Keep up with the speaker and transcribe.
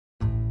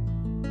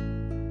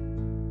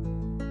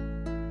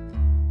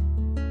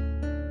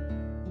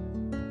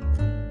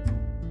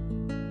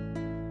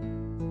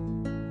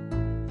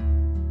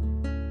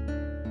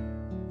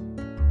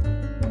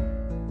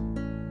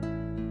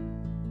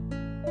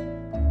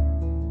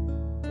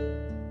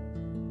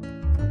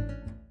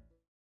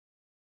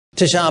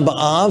Tisha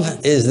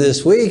B'Av is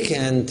this week,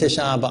 and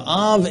Tisha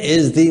B'Av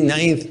is the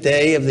 9th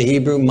day of the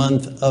Hebrew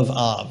month of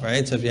Av,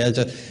 right? So if you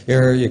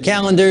had your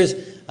calendars,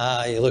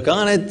 you look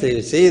on it,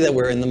 you see that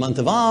we're in the month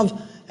of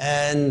Av,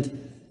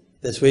 and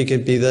this week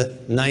it'd be the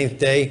 9th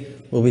day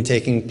will be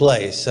taking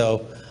place.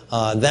 So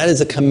that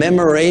is a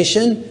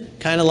commemoration,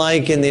 kind of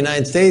like in the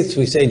United States,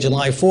 we say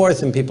July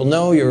 4th, and people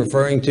know you're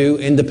referring to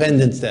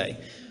Independence Day.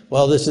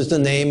 Well, this is the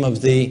name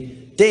of the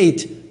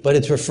date, but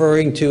it's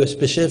referring to a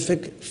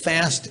specific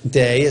fast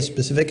day, a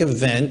specific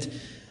event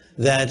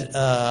that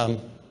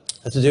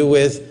has to do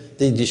with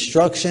the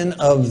destruction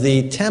of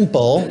the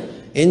temple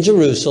in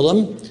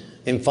Jerusalem.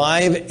 In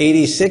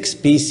 586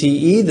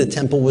 BCE, the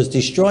temple was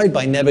destroyed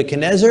by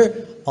Nebuchadnezzar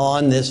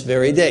on this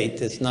very date,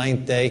 this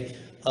 9th day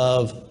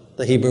of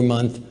the Hebrew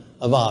month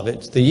of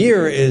Av. The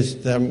year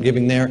is that I'm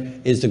giving there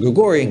is the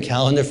Gregorian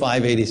calendar,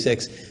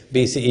 586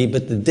 BCE,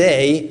 but the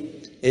day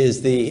is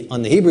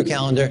on the Hebrew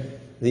calendar,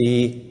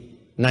 the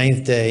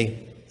 9th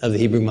day of the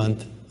Hebrew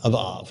month of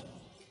Av.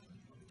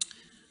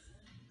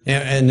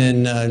 And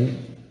then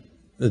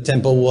the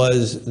temple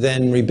was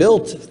then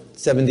rebuilt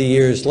 70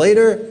 years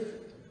later,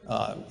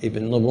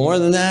 even a little more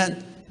than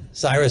that.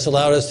 Cyrus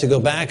allowed us to go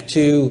back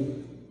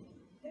to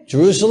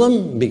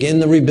Jerusalem, begin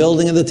the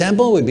rebuilding of the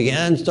temple. We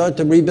start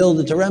to rebuild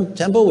the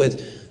temple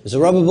with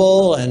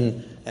Zerubbabel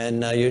and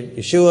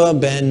Yeshua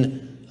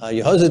ben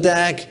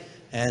Jehozadak.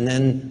 And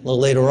then a little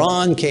later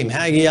on came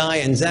Haggai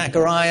and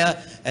Zechariah.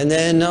 And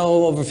then,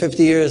 over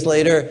 50 years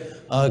later,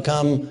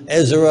 come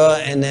Ezra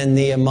and then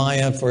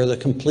Nehemiah for the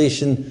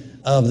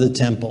completion of the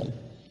temple.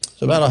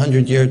 So about a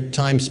 100-year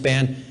time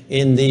span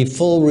in the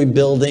full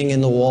rebuilding in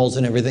the walls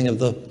and everything of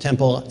the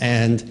temple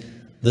and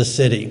the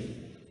city.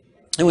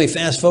 And we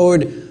fast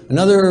forward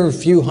another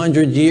few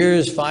hundred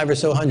years, 5 or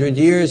so hundred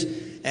years,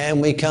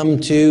 and we come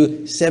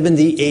to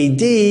 70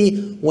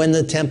 AD when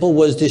the temple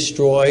was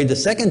destroyed. The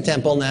second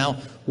temple now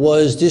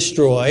was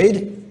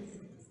destroyed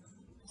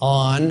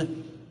on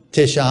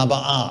Tisha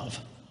B'Av,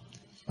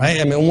 right?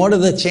 I mean, what are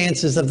the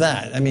chances of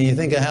that? I mean, you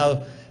think of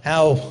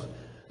how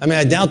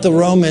I doubt the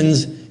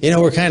Romans,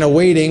 were kind of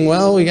waiting.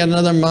 Well, we got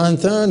another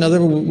month,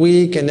 another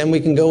week, and then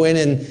we can go in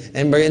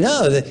and bring it.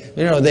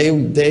 No,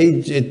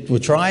 they were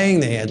trying.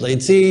 They had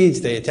laid siege.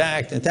 They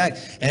attacked,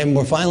 and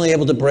were finally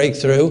able to break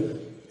through.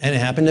 And it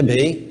happened to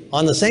be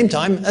on the same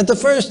time that the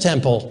first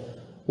temple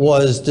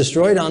was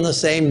destroyed on the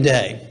same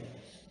day.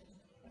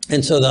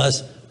 And so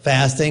thus,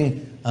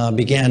 fasting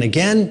began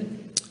again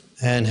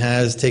and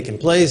has taken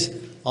place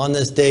on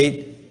this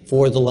date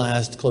for the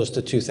last close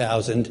to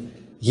 2,000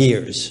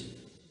 years.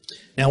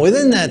 Now,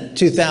 within that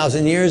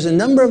 2,000 years, a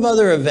number of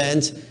other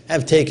events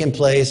have taken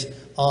place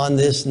on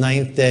this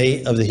 9th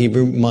day of the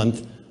Hebrew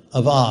month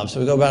of Av. So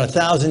we go about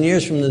 1,000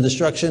 years from the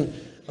destruction.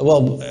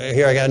 Well,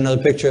 here I got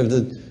another picture of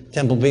the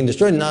temple being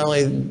destroyed. Not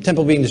only the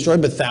temple being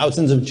destroyed, but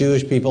thousands of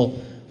Jewish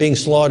people being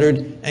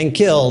slaughtered and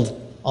killed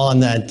on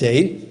that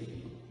date.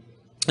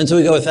 And so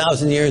we go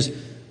 1,000 years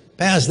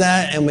past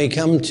that, and we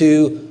come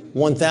to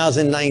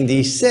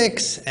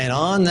 1096, and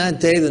on that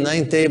day, the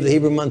 9th day of the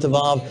Hebrew month of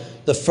Av,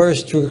 the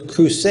first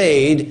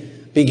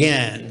crusade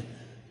began,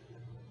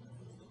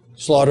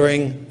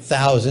 slaughtering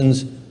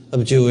thousands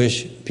of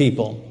Jewish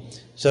people.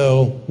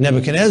 So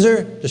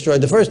Nebuchadnezzar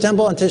destroyed the first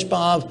temple on Tish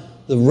B'Av.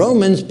 The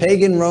Romans,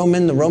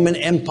 the Roman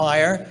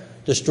Empire,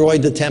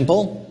 destroyed the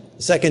temple,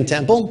 the second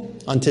temple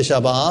on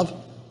Tisha B'Av.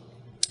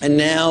 And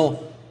now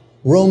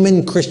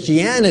Roman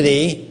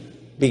Christianity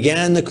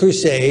began the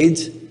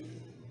Crusades,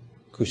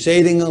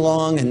 crusading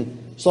along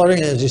and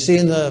slaughtering, as you see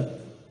in the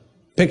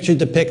picture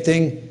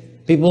depicting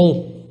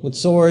people with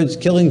swords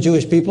killing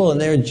Jewish people, and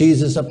there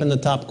Jesus up in the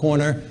top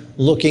corner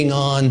looking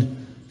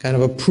on kind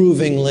of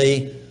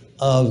approvingly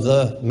of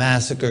the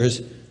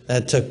massacres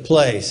that took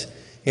place.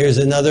 Here's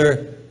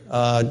another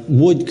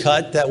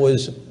woodcut that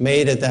was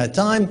made at that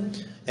time,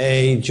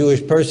 a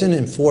Jewish person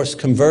in forced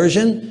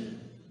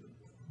conversion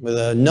with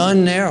a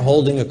nun there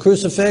holding a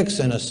crucifix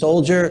and a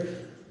soldier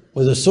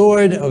with a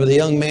sword over the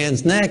young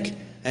man's neck,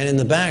 and in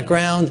the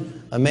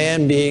background, a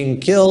man being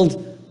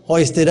killed,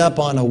 hoisted up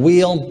on a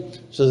wheel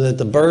so that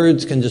the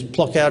birds can just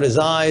pluck out his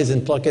eyes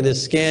and pluck at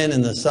his skin,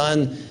 and the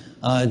sun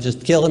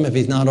just kill him if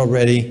he's not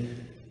already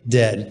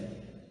dead.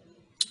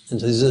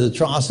 And so these are the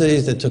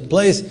atrocities that took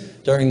place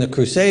during the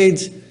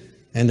Crusades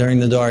and during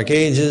the Dark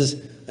Ages.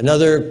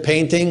 Another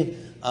painting,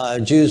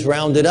 Jews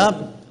rounded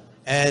up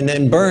and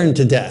then burned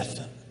to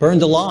death,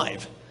 burned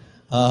alive.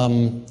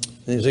 And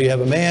so you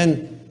have a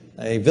man,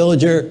 a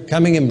villager,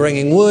 coming and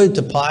bringing wood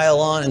to pile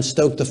on and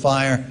stoke the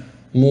fire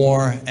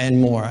more and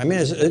more. I mean,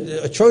 as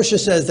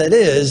atrocious as that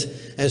is,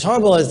 and as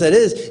horrible as that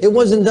is, it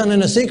wasn't done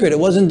in a secret. It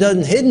wasn't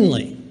done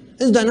hiddenly.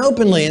 It was done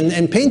openly,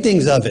 and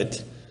paintings of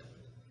it,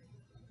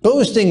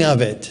 boasting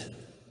of it,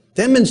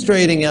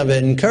 demonstrating of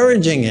it,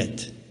 encouraging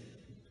it.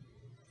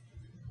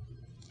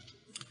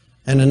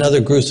 And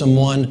another gruesome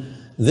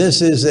one,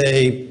 this is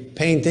a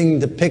painting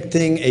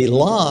depicting a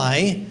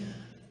lie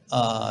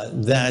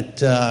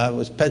that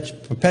was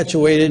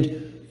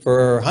perpetuated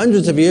for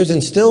hundreds of years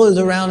and still is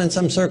around in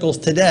some circles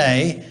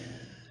today,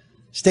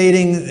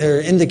 stating or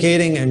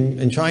indicating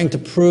and trying to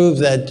prove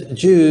that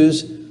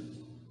Jews,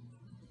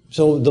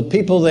 so the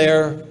people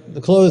there,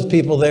 the clothed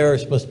people there are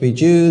supposed to be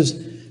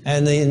Jews,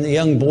 and the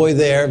young boy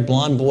there,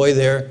 blonde boy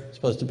there, is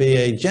supposed to be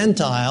a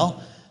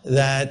Gentile,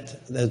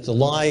 that the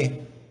lie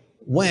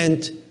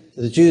went,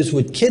 the Jews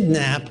would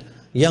kidnap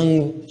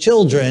young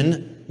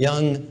children,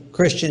 young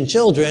Christian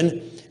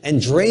children,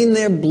 and drain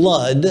their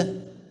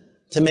blood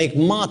to make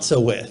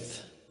matzah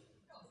with.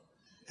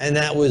 And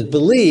that was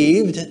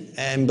believed,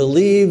 and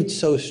believed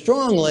so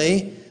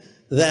strongly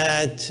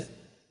that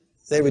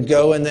they would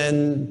go and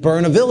then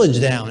burn a village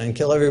down and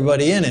kill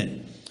everybody in it.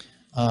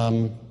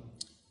 And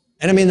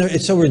I mean,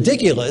 it's so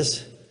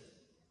ridiculous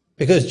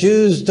because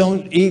Jews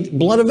don't eat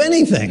blood of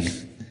anything.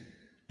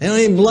 They don't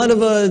eat blood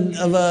of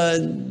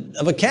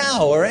a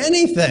cow or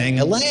anything,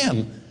 a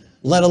lamb,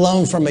 let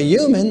alone from a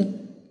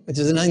human, which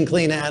is an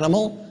unclean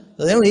animal.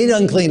 So they don't eat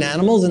unclean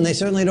animals, and they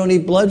certainly don't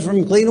eat blood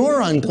from clean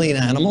or unclean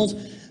animals.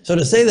 So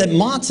to say that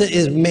matzah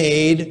is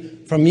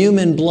made from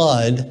human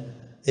blood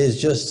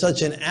is just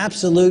such an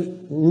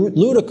absolute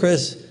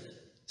ludicrous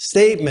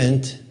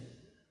statement,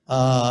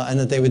 and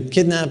that they would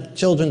kidnap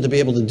children to be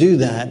able to do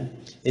that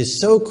is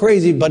so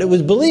crazy, but it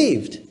was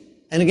believed.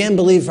 And again,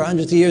 believed for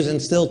hundreds of years and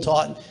still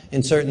taught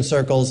in certain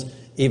circles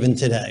even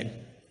today.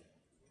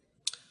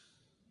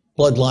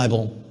 Blood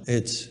libel,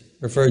 it's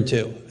referred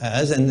to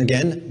as, and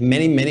again,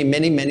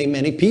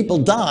 many people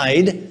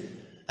died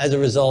as a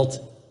result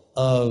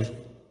of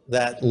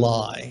that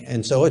lie.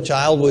 And so a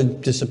child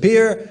would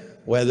disappear,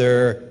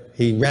 whether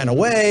he ran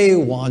away,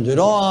 wandered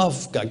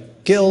off, got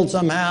killed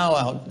somehow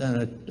out on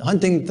a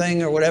hunting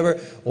thing or whatever,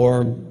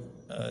 or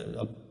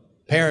a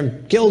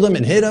parent killed him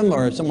and hid him,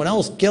 or someone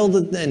else killed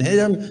it and hid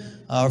him,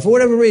 or for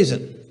whatever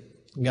reason.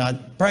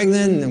 Got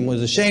pregnant and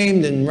was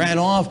ashamed and ran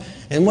off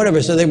and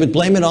whatever. So they would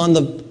blame it on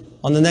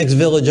the next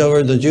village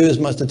over. The Jews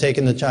must have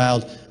taken the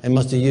child and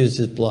must have used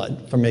his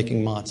blood for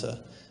making matzah.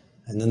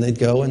 And then they'd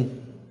go and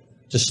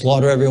just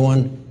slaughter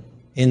everyone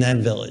in that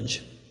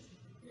village.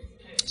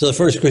 So the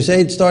First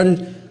Crusade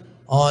started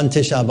on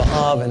Tisha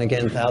B'Av, and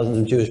again, thousands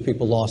of Jewish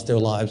people lost their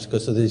lives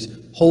because of these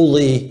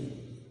holy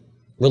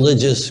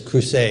religious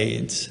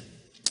crusades.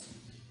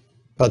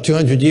 About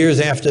 200 years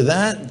after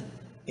that,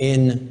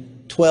 in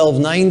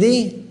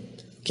 1290,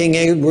 King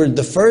Edward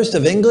I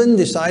of England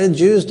decided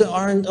Jews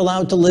aren't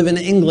allowed to live in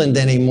England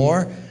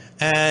anymore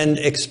and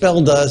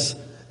expelled us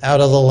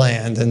out of the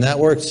land. And that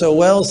worked so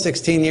well.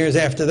 16 years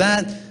after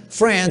that,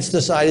 France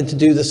decided to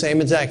do the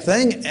same exact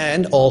thing,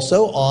 and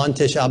also on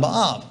Tisha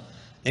B'Av.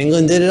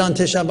 England did it on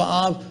Tisha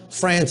B'Av.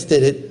 France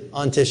did it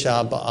on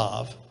Tisha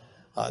B'Av.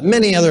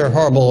 Many other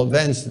horrible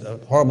events,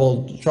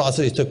 horrible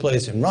atrocities took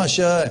place in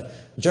Russia,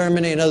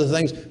 Germany, and other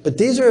things. But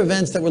these are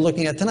events that we're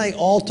looking at tonight,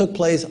 all took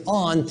place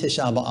on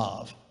Tisha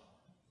B'Av. So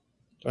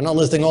we're not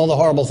listing all the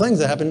horrible things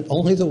that happened,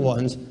 only the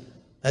ones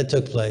that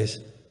took place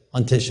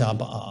on Tisha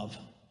B'Av.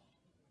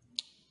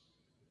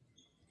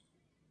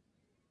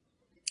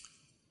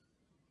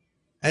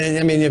 And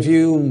I mean, if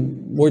you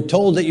were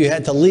told that you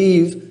had to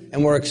leave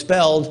and were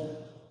expelled,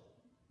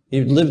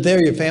 you lived there,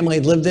 your family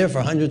had lived there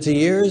for hundreds of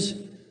years,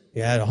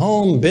 you had a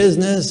home,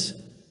 business,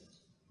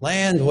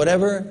 land,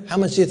 whatever, how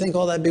much do you think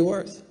all that'd be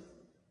worth?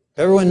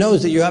 Everyone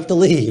knows that you have to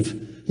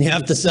leave. You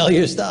have to sell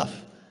your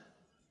stuff.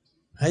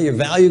 Your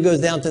value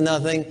goes down to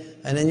nothing,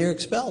 and then you're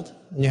expelled.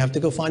 And you have to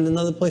go find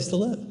another place to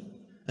live.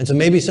 And so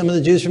maybe some of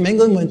the Jews from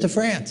England went to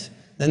France.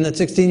 Then that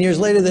 16 years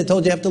later, they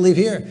told you have to leave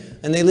here,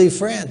 and they leave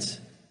France.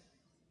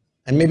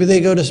 And maybe they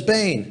go to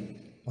Spain.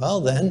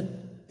 Well, then,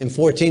 in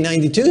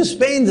 1492,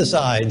 Spain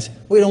decides,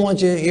 we don't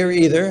want you here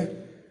either,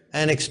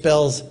 and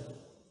expels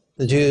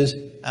the Jews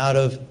out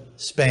of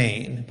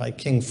Spain by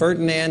King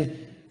Ferdinand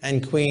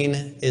and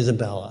Queen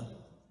Isabella.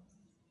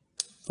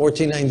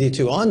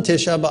 1492, on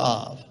Tisha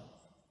B'Av.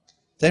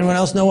 Does anyone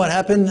else know what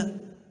happened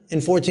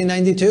in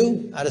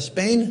 1492 out of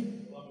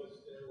Spain?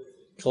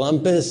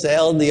 Columbus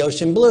sailed the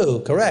ocean blue,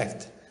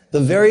 correct. The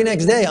very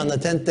next day, on the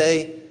 10th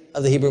day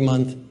of the Hebrew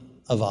month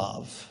of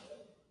Av.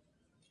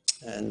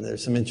 And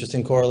there's some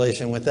interesting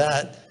correlation with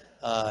that.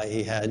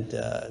 He had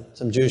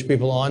some Jewish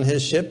people on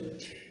his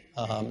ship,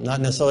 not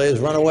necessarily as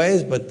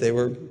runaways, but they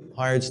were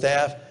hired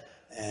staff.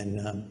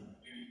 And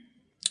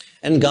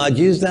God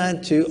used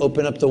that to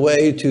open up the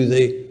way to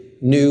the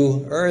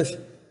new earth,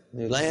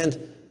 new land,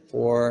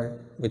 for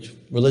which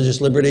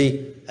religious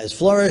liberty has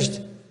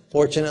flourished,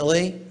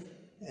 fortunately.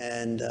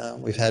 And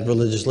we've had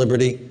religious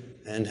liberty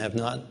and have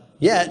not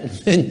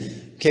yet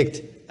been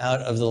kicked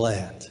out of the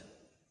land.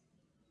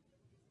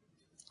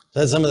 So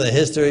that's some of the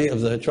history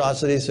of the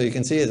atrocities. So you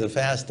can see it's a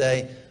fast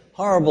day,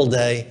 horrible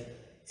day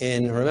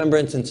in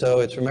remembrance, and so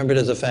it's remembered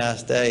as a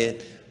fast day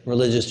in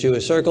religious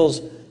Jewish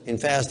circles, in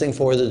fasting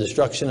for the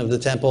destruction of the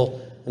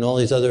temple and all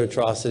these other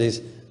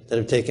atrocities that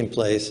have taken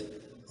place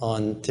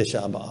on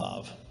Tisha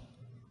B'Av.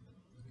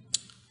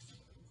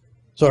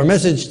 So our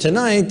message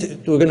tonight,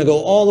 we're going to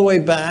go all the way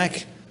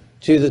back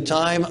to the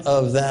time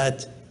of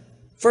that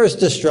first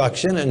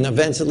destruction, and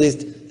events at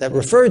least that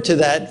referred to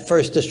that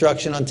first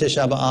destruction on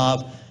Tisha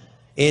B'Av,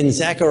 in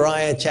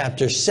Zechariah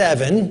chapter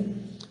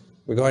 7,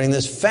 regarding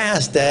this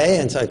fast day,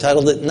 and so I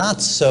titled it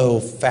Not So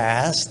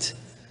Fast,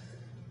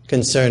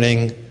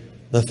 concerning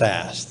the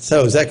fast.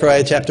 So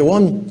Zechariah chapter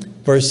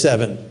 1, verse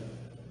 7.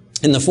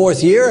 In the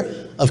 4th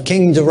year of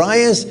King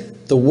Darius,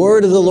 the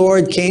word of the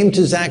Lord came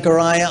to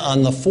Zechariah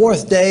on the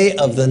 4th day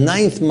of the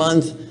 9th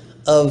month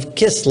of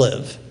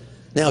Kislev.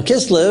 Now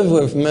Kislev,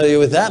 we're familiar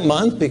with that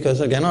month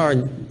because, again,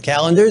 our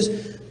calendars,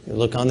 you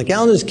look on the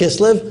calendars,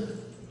 Kislev,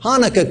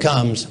 Hanukkah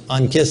comes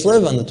on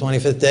Kislev, on the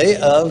 25th day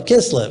of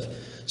Kislev.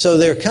 So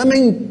they're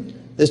coming,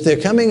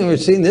 and we're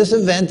seeing this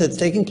event that's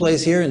taking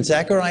place here in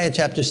Zechariah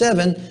chapter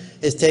 7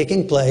 is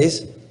taking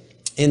place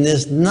in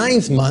this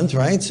 9th month,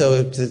 right? So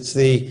it's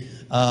the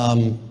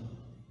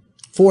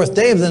 4th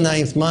day of the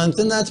 9th month,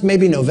 and that's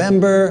maybe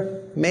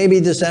November, maybe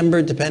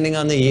December, depending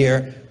on the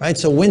year, right?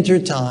 So winter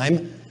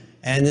time,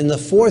 and in the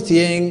 4th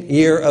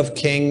year of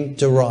King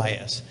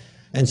Darius.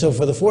 And so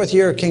for the 4th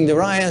year of King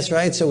Darius,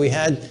 right, so we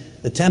had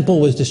the temple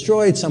was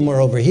destroyed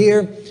somewhere over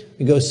here.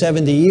 We go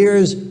 70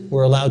 years,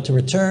 we're allowed to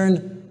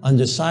return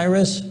under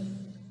Cyrus.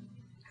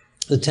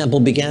 The temple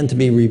began to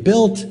be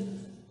rebuilt.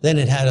 Then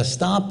it had to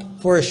stop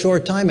for a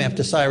short time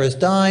after Cyrus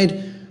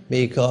died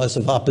because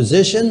of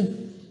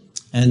opposition.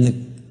 And the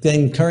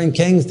then current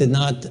kings did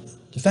not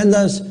defend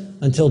us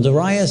until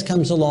Darius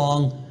comes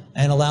along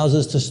and allows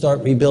us to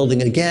start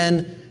rebuilding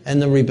again. And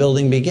the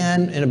rebuilding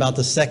began in about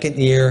the 2nd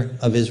year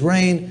of his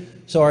reign.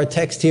 So our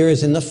text here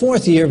is in the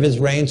 4th year of his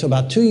reign, so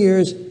about 2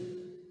 years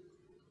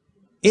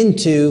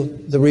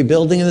into the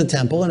rebuilding of the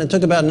temple. And it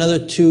took about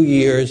another 2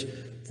 years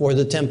for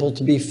the temple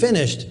to be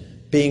finished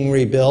being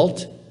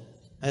rebuilt.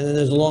 And then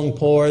there's a long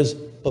pause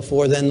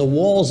before then the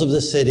walls of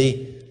the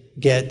city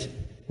get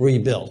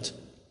rebuilt.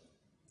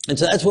 And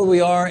so that's where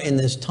we are in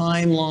this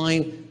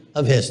timeline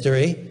of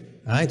history.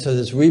 Right? So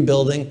this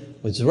rebuilding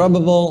with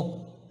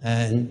Zerubbabel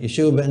and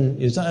Yeshua ben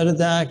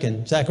Yozadak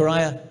and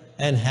Zechariah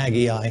and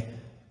Haggai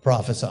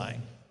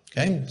prophesying.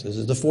 Okay, so this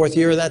is the 4th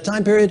year of that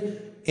time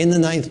period in the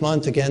 9th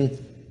month,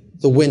 again,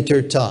 the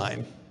winter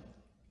time.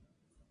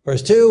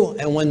 Verse 2,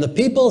 and when the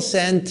people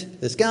sent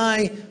this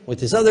guy with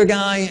this other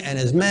guy and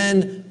his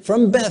men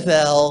from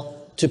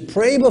Bethel to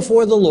pray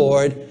before the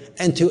Lord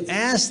and to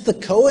ask the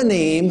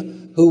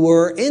Kohanim who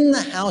were in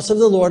the house of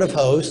the Lord of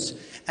hosts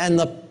and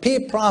the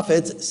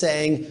prophets,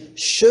 saying,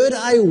 should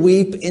I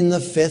weep in the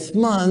 5th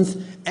month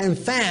and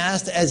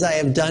fast as I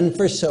have done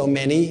for so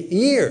many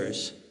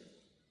years?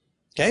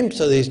 Okay,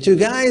 so these two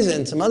guys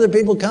and some other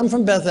people come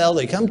from Bethel.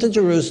 They come to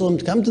Jerusalem,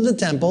 to come to the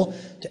temple,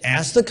 to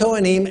ask the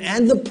Kohanim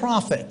and the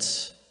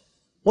prophets.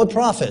 What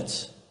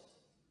prophets?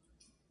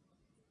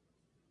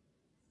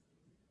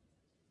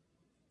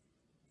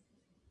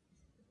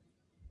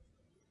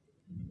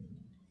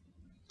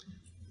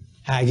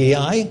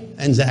 Haggai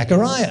and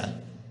Zechariah.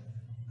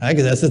 Right,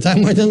 because that's the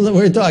time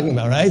we're talking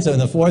about, right? So in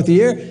the 4th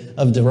year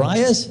of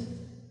Darius,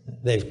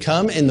 they've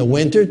come in the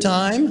winter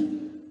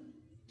time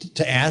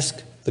to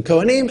ask the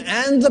Kohanim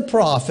and the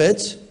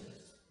prophets,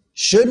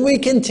 should we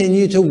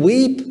continue to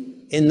weep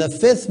in the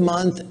 5th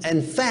month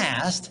and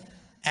fast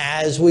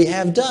as we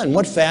have done?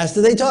 What fast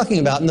are they talking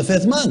about in the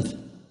 5th month?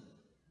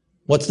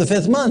 What's the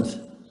 5th month?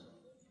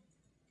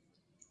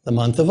 The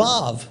month of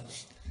Av.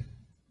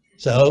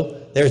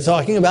 So they're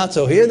talking about,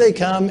 so here they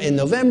come in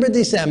November,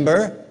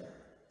 December,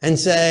 and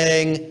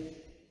saying,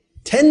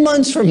 10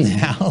 months from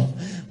now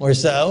or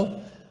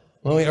so,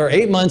 or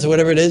 8 months or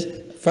whatever it is,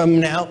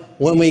 from now,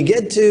 when we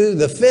get to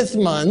the 5th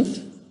month,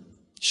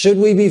 should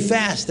we be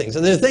fasting?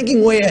 So they're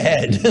thinking way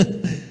ahead.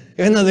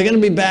 Even though they're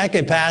going to be back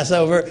at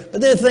Passover,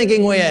 but they're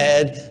thinking way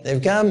ahead.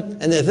 They've come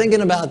and they're thinking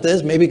about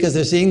this, maybe because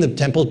they're seeing the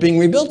temple being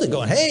rebuilt and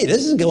going, hey,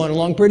 this is going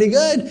along pretty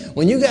good.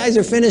 When you guys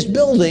are finished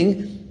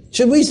building,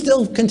 should we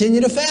still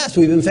continue to fast?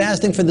 We've been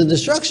fasting for the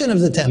destruction of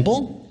the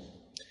temple,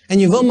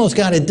 and you've almost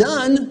got it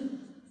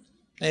done.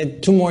 They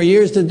had 2 more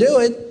years to do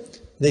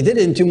it. They did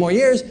it in 2 more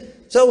years.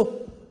 So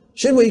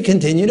should we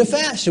continue to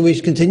fast? Should we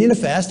continue to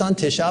fast on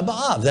Tisha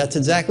B'Av? That's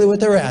exactly what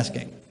they're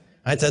asking.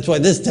 Right? That's why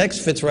this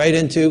text fits right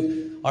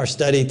into our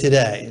study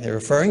today. They're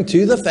referring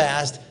to the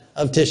fast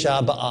of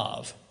Tisha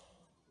B'Av.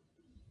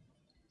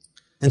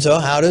 And so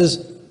how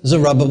does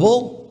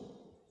Zerubbabel,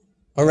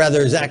 or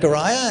rather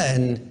Zechariah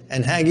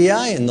and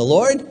Haggai and the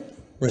Lord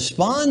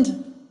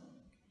respond?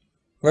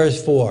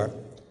 Verse 4.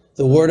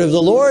 The word of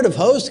the Lord of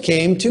hosts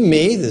came to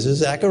me, this is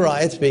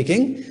Zechariah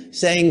speaking,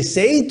 saying,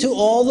 say to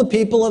all the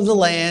people of the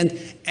land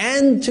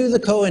and to the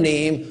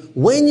Kohanim,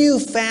 when you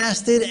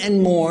fasted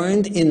and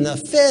mourned in the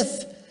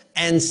 5th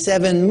and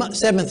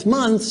 7th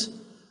months,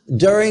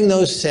 during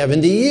those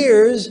 70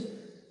 years,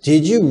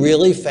 did you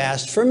really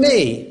fast for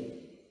me?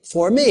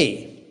 For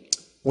me.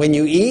 When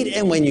you eat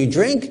and when you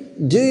drink,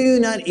 do you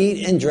not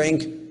eat and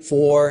drink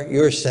for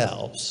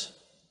yourselves?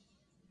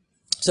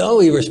 So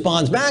he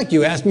responds back,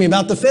 you asked me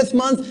about the 5th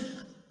month,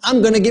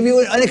 I'm going to give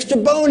you an extra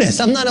bonus.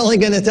 I'm not only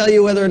going to tell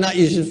you whether or not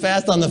you should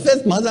fast on the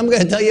 5th month, I'm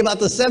going to tell you about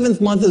the 7th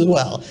month as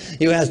well.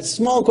 You asked a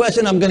small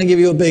question, I'm going to give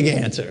you a big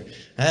answer.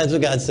 That's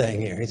what God's saying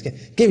here. He's going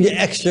to give you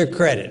extra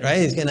credit, right?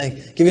 He's going to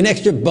give you an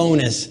extra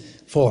bonus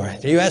for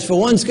it. You asked for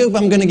 1 scoop,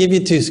 I'm going to give you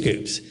 2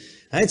 scoops.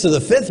 All right, so the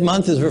 5th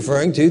month is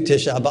referring to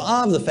Tisha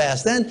B'Av, the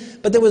fast then,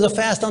 but there was a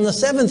fast on the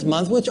 7th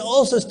month, which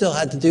also still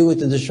had to do with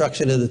the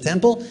destruction of the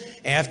temple.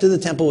 After the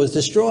temple was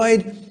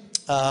destroyed,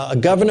 a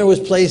governor was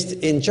placed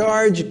in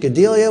charge,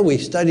 Gedaliah. We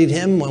studied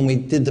him when we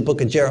did the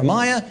book of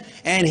Jeremiah,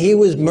 and he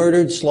was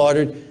murdered,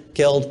 slaughtered,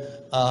 killed,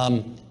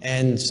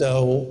 and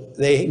so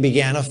they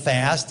began a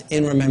fast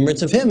in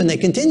remembrance of him, and they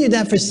continued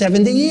that for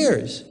 70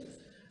 years.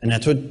 And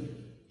that's what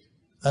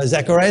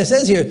Zechariah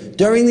says here.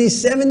 During these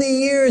 70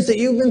 years that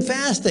you've been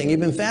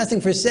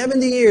fasting for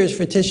 70 years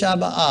for Tisha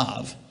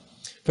B'Av,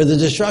 for the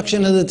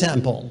destruction of the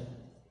temple.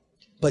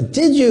 But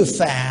did you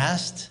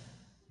fast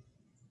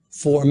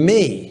for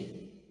me?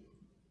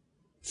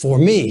 For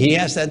me. He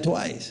asked that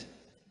twice.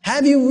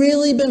 Have you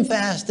really been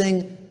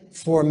fasting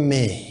for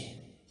me?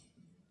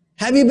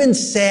 Have you been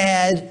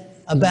sad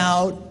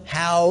about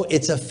how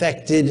it's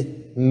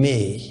affected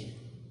me?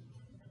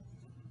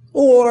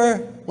 Or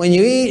when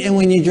you eat and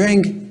when you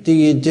drink, do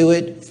you do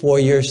it for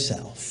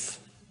yourself?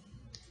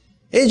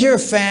 Is your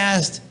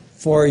fast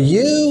for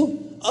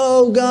you?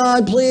 Oh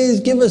God, please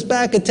give us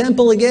back a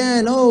temple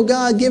again. Oh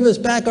God, give us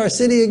back our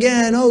city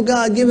again. Oh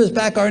God, give us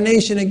back our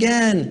nation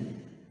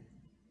again.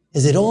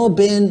 Has it all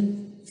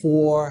been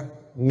for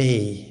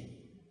me,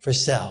 for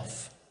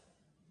self?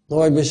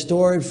 Lord,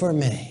 restore it for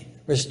me.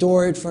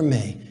 Restore it for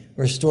me.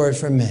 Restore it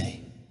for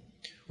me.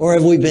 Or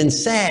have we been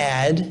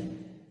sad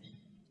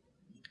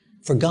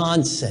for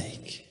God's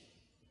sake?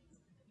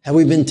 Have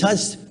we been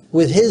touched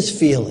with his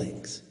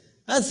feelings?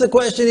 That's the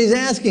question he's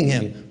asking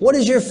him. What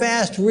is your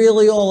fast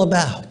really all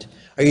about?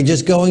 Are you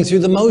just going through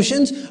the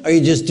motions? Are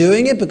you just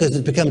doing it because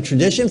it's become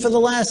tradition for the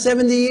last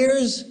 70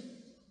 years?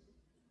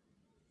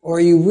 Or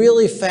are you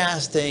really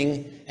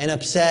fasting and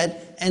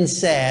upset and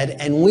sad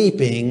and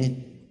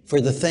weeping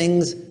for the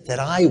things that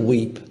I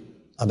weep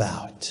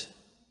about?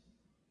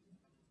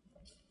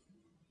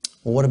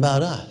 Well, what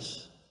about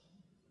us?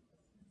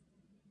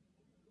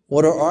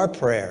 What are our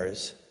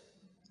prayers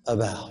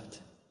about?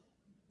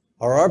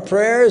 Are our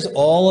prayers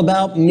all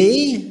about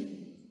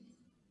me?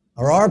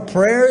 Are our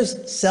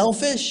prayers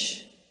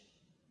selfish?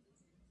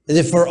 Is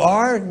it for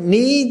our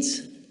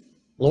needs?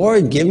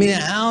 Lord, give me a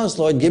house.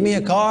 Lord, give me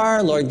a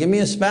car. Lord, give me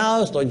a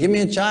spouse. Lord, give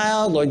me a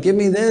child. Lord, give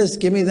me this,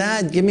 give me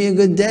that. Give me a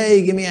good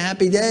day. Give me a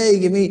happy day.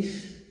 Give me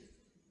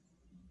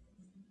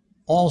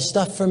all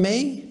stuff for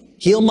me.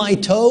 Heal my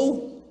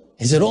toe.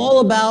 Is it all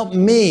about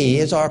me?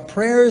 Is our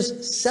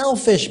prayers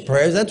selfish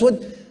prayers? That's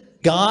what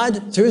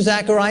God, through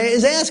Zechariah,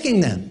 is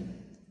asking them.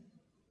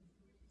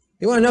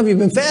 You want to know if you've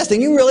been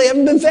fasting? You really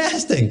haven't been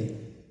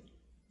fasting.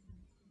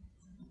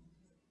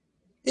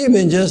 You've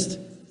been just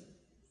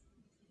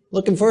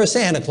looking for a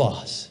Santa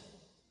Claus.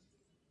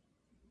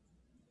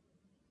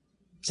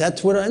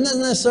 That's what, and not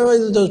necessarily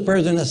that those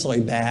prayers are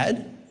necessarily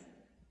bad,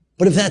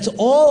 but if that's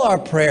all our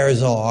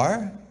prayers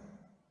are,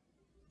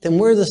 then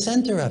we're the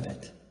center of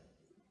it.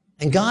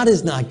 And God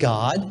is not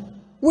God.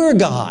 We're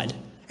God.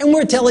 And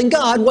we're telling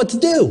God what to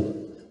do.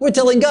 We're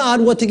telling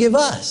God what to give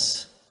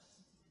us.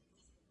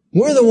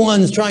 We're the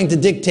ones trying to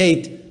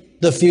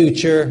dictate the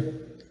future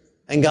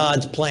and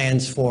God's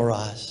plans for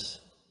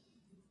us.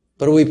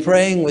 But are we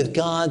praying with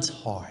God's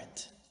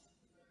heart?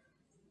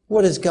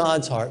 What is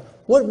God's heart?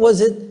 What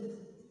was it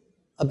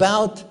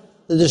about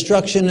the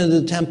destruction of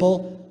the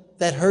temple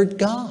that hurt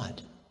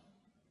God?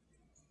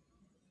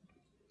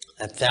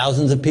 That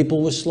thousands of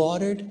people were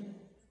slaughtered?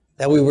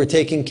 That we were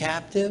taken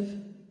captive?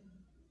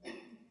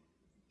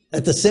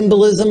 That the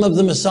symbolism of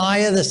the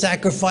Messiah, the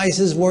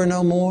sacrifices were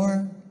no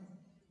more?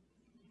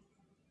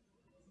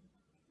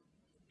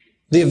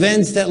 The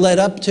events that led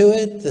up to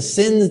it, the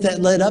sins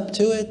that led up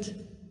to it?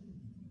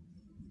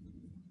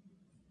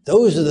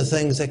 Those are the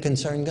things that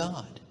concern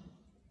God.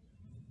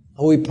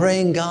 Are we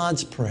praying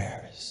God's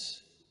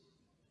prayers?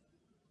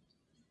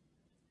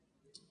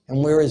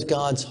 And where is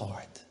God's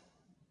heart?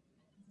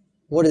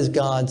 What is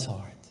God's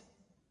heart?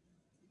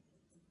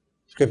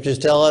 Scriptures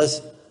tell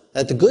us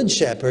that the good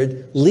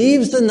shepherd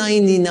leaves the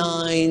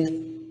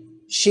 99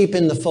 sheep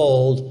in the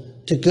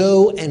fold to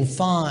go and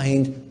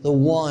find the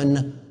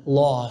one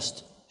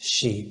lost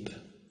sheep.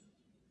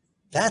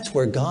 That's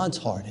where God's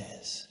heart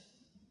is.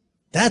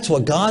 That's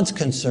what God's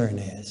concern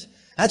is.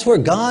 That's where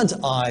God's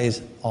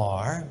eyes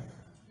are.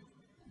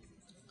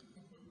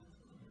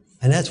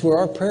 And that's where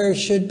our prayers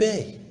should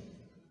be,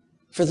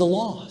 for the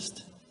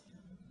lost.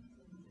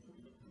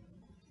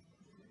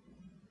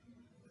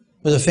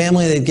 With a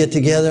family, they'd get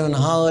together on a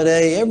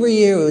holiday. Every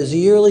year, it was a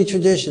yearly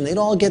tradition. They'd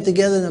all get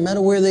together, no matter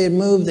where they had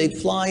moved. They'd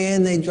fly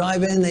in, they'd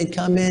drive in, they'd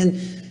come in,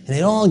 and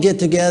they'd all get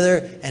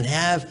together and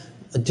have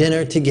a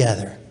dinner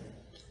together.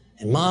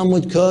 And Mom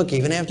would cook.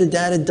 Even after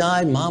Dad had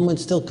died, Mom would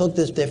still cook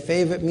their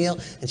favorite meal.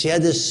 And she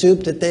had this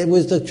soup that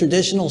was the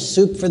traditional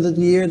soup for the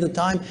year at the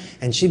time.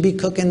 And she'd be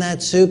cooking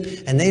that soup,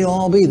 and they'd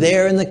all be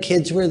there, and the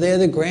kids were there,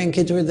 the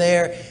grandkids were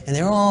there, and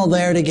they were all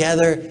there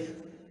together,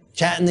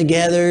 chatting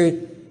together,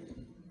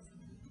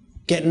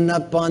 getting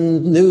up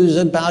on news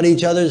about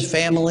each other's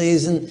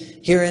families and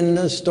hearing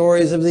the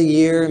stories of the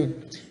year.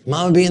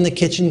 Mom would be in the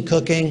kitchen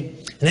cooking.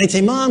 And they'd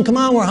say, Mom, come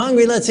on, we're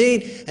hungry, let's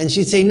eat. And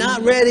she'd say,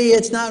 not ready,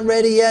 it's not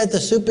ready yet, the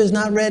soup is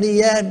not ready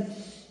yet.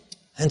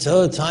 And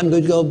so time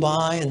would go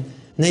by, and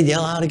they'd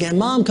yell out again,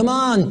 Mom, come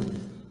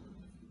on,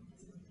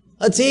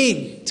 let's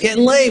eat, it's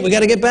getting late, we got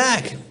to get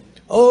back.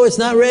 Oh, it's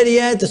not ready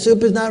yet, the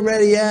soup is not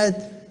ready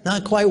yet,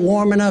 not quite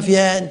warm enough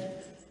yet.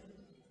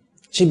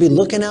 She'd be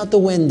looking out the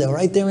window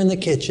right there in the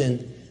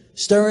kitchen,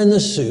 stirring the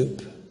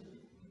soup.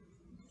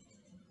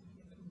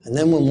 And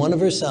then when one of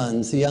her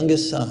sons, the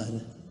youngest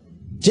son,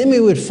 Jimmy,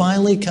 would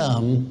finally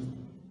come,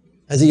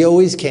 as he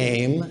always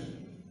came,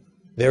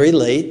 very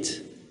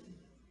late,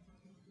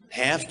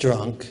 half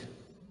drunk,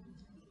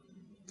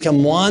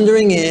 come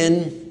wandering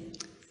in.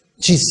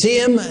 She'd see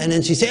him, and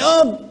then she'd say,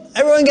 oh,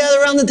 everyone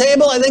gather around the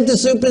table, I think the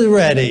soup is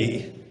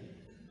ready.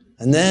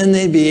 And then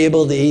they'd be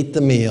able to eat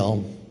the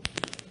meal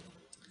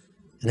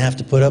and have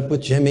to put up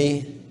with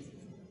Jimmy,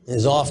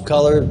 his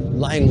off-color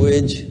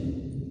language.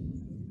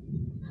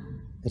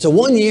 And so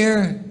one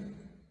year,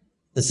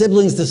 the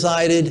siblings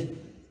decided,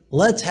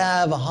 let's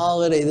have a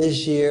holiday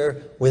this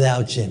year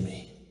without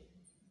Jimmy.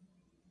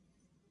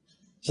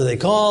 So they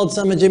called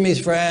some of Jimmy's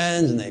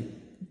friends and they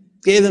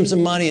gave them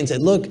some money and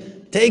said,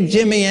 look, take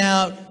Jimmy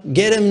out,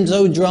 get him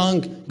so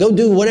drunk, go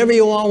do whatever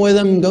you want with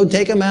him, go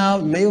take him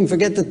out, make him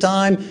forget the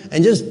time,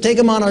 and just take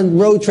him on a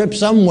road trip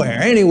somewhere,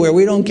 anywhere,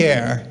 we don't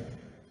care.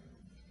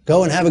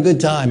 Go and have a good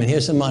time, and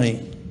here's some money.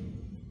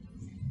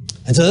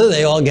 And so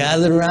they all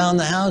gathered around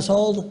the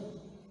household.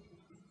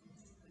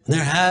 And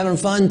they're having a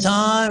fun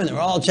time, and they're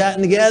all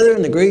chatting together,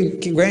 and the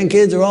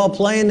grandkids are all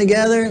playing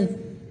together.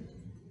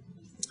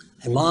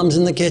 And Mom's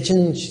in the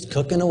kitchen, she's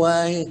cooking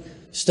away,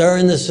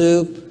 stirring the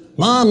soup.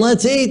 Mom,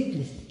 let's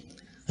eat.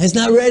 It's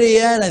not ready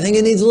yet. I think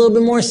it needs a little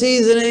bit more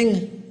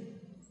seasoning.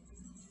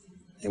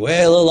 They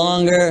wait a little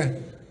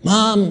longer.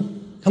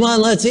 Mom, come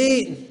on, let's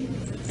eat.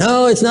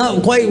 No, it's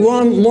not quite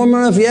warm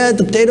enough yet.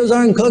 The potatoes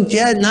aren't cooked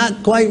yet,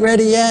 not quite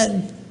ready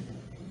yet.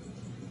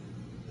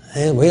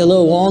 They wait a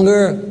little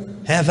longer.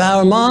 Half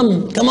hour,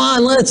 Mom, come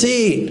on, let's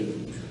eat.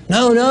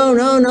 No,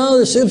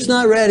 the soup's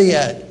not ready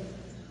yet.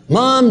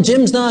 Mom,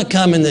 Jim's not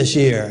coming this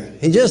year.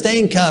 He just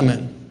ain't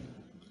coming.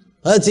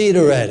 Let's eat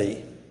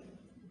already.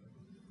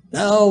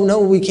 No,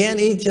 we can't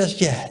eat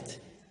just yet.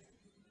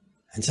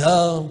 And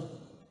so,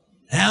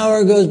 an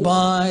hour goes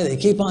by, they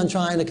keep on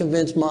trying to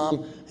convince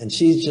Mom, and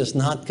she's just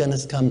not going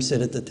to come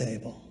sit at the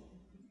table.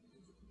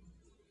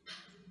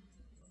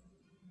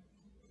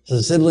 So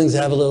the siblings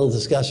have a little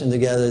discussion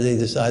together. They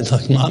decide,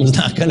 look, Mom's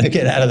not going to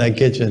get out of that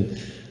kitchen.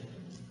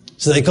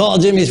 So they call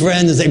Jimmy's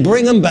friends and say,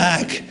 bring him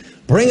back.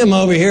 Bring him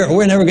over here.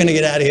 We're never going to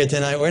get out of here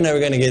tonight. We're never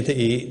going to get to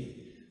eat.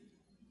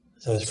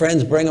 So his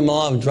friends bring him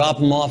off, drop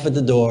him off at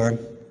the door.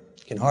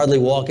 He can hardly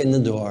walk in the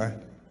door.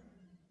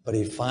 But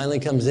he finally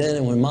comes in,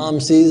 and when Mom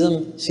sees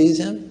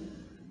him,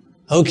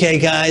 okay,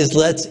 guys,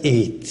 let's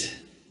eat.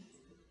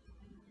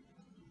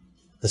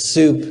 The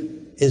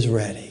soup is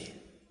ready.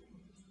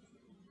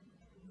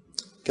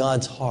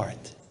 God's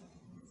heart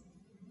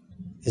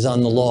is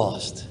on the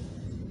lost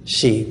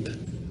sheep.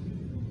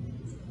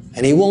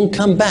 And he won't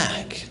come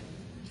back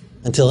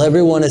until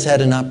everyone has had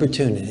an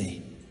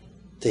opportunity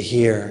to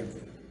hear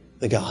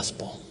the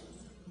gospel.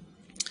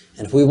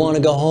 And if we want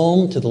to go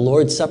home to the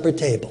Lord's Supper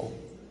table,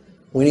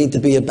 we need to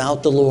be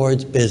about the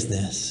Lord's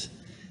business.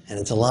 And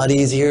it's a lot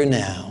easier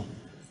now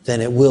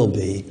than it will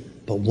be.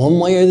 But one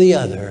way or the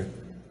other,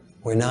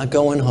 we're not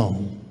going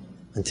home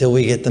until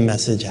we get the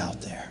message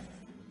out there.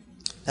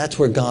 That's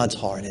where God's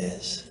heart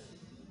is.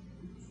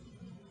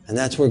 And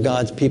that's where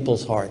God's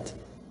people's heart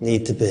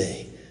need to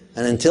be.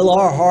 And until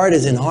our heart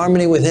is in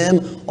harmony with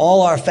him,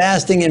 all our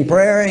fasting and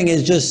praying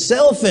is just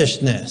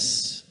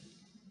selfishness.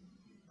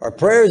 Our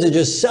prayers are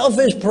just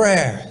selfish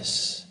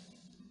prayers.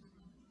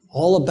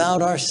 All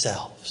about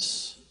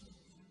ourselves.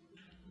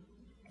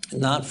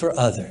 Not for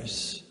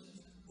others.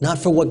 Not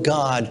for what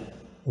God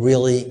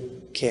really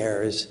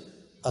cares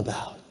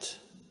about.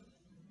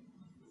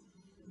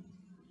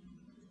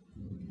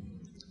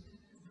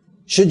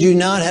 Should you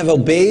not have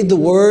obeyed the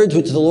words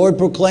which the Lord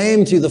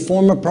proclaimed through the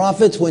former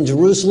prophets when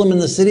Jerusalem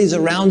and the cities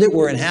around it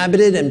were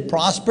inhabited and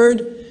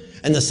prospered,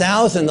 and the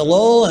south and the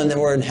lull and they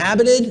were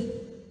inhabited?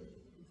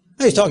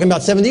 He's talking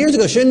about 70 years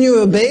ago. Shouldn't you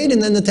have obeyed,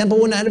 and then the temple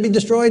wouldn't have to be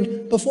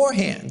destroyed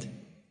beforehand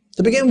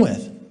to begin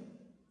with?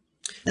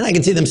 And I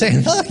can see them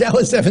saying, look, that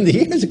was 70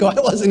 years ago.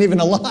 I wasn't even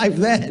alive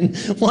then.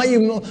 Why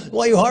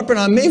are you harping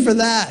on me for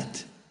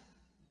that?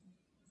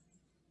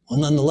 Well,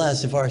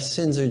 nonetheless, if our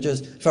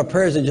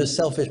prayers are just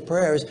selfish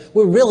prayers,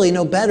 we're really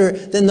no better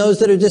than those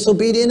that are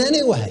disobedient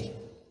anyway.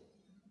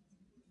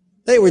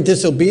 They were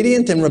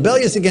disobedient and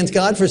rebellious against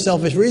God for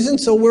selfish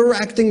reasons, so we're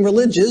acting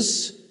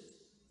religious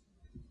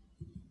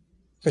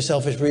for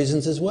selfish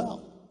reasons as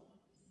well.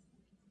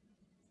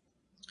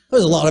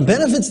 There's a lot of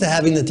benefits to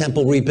having the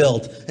temple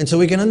rebuilt, and so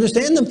we can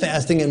understand them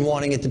fasting and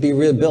wanting it to be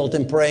rebuilt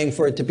and praying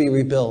for it to be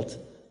rebuilt.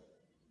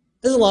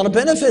 There's a lot of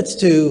benefits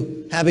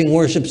to having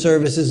worship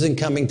services and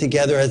coming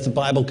together as the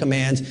Bible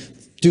commands.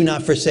 Do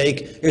not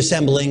forsake your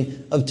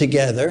assembling of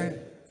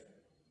together.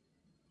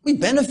 We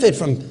benefit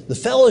from the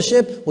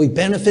fellowship. We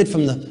benefit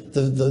from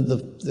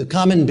the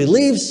common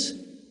beliefs.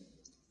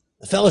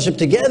 The fellowship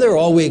together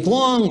all week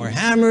long. We're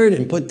hammered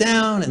and put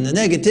down, and the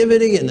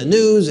negativity and the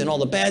news and all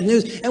the bad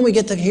news. And we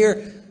get to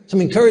hear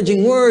some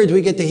encouraging words.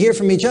 We get to hear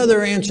from each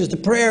other answers to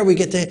prayer. We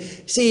get to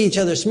see each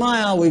other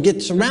smile. We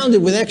get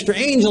surrounded with extra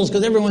angels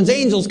because everyone's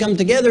angels come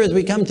together as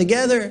we come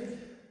together.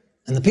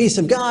 And the peace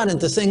of God, and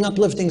to sing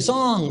uplifting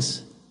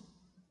songs.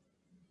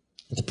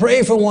 And to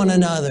pray for one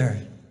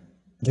another.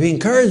 To be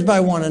encouraged by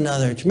one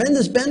another.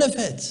 Tremendous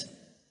benefits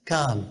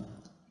come.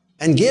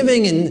 And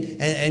giving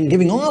and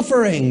giving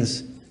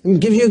offerings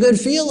gives you a good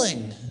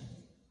feeling.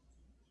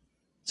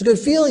 It's a good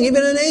feeling.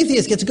 Even an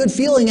atheist gets a good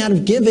feeling out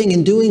of giving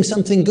and doing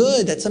something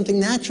good. That's something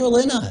natural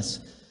in us.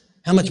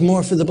 How much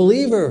more for the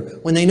believer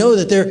when they know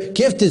that their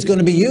gift is going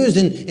to be used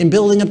in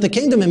building up the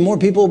kingdom, and more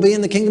people will be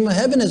in the kingdom of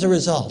heaven as a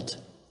result.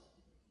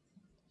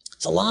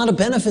 It's a lot of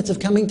benefits of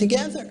coming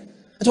together.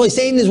 That's why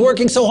Satan is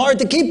working so hard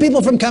to keep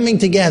people from coming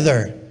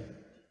together.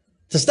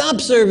 To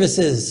stop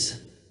services,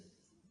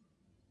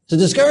 to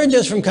discourage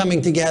us from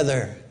coming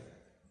together.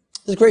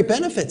 There's great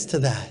benefits to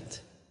that.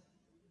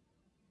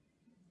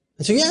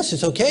 And so yes,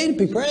 it's okay to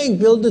be praying,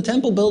 build the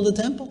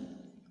temple.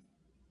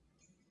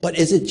 But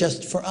is it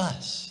just for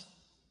us?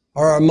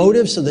 Are our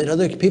motives so that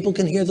other people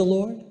can hear the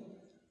Lord?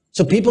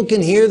 So people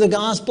can hear the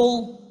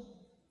gospel?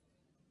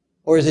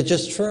 Or is it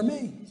just for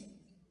me?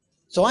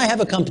 So I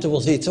have a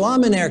comfortable seat, so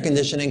I'm in air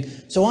conditioning,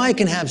 so I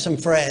can have some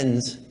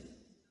friends.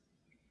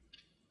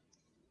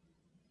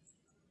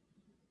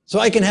 So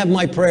I can have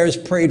my prayers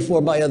prayed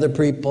for by other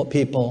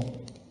people.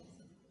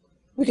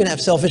 We can have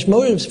selfish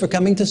motives for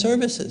coming to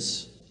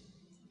services.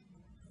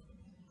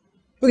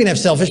 We can have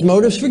selfish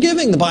motives for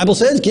giving. The Bible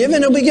says, give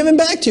and it'll be given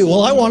back to you.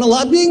 Well, I want a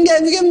lot being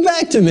given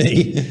back to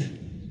me.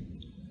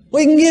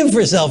 We can give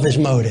for selfish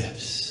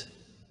motives.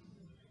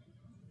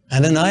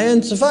 Ananias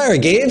and Sapphira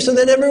gave so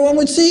that everyone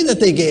would see that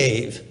they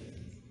gave.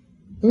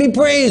 And be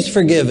praised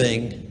for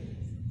giving.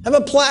 Have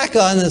a plaque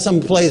on some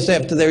place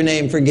after their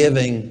name for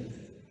giving.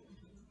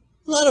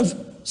 A lot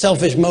of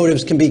selfish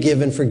motives can be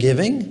given for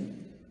giving.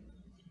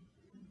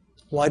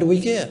 Why do we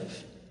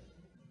give?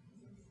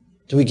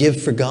 Do we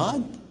give for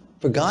God?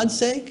 For God's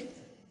sake?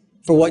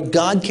 For what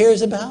God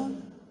cares about?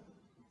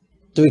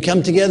 Do we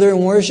come together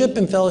and worship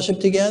and fellowship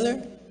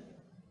together?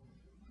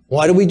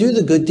 Why do we do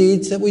the good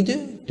deeds that we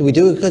do? Do we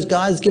do it because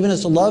God's given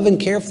us love and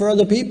care for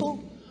other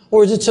people?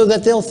 Or is it so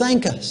that they'll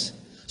thank us?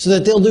 So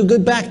that they'll do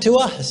good back to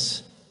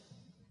us?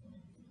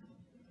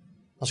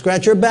 I'll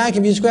scratch your back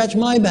if you scratch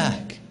my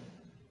back.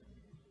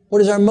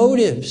 What is our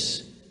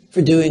motives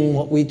for doing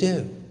what we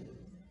do?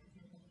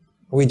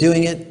 Are we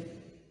doing it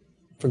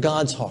for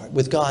God's heart,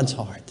 with God's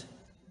heart?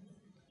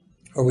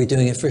 Or are we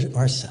doing it for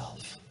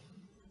ourselves?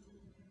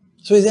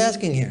 So he's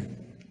asking here.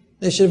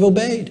 They should have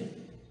obeyed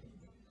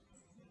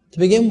to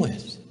begin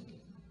with.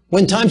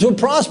 When times were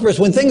prosperous,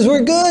 when things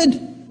were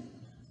good.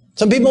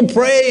 Some people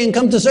pray and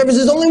come to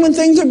services only when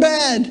things are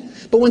bad.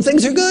 But when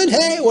things are good,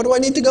 hey, what do I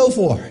need to go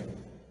for?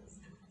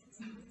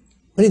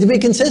 We need to be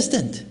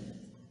consistent.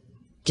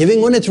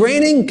 Giving when it's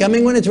raining,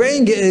 coming when it's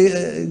raining,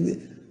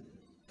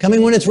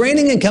 coming when it's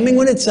raining and coming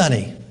when it's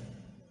sunny.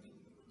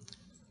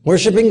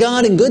 Worshiping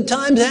God in good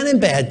times and in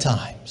bad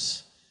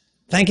times.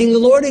 Thanking the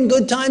Lord in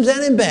good times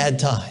and in bad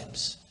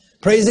times.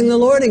 Praising the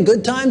Lord in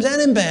good times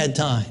and in bad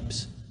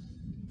times.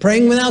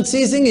 Praying without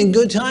ceasing in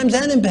good times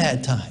and in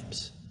bad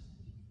times.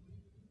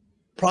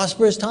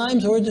 Prosperous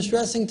times or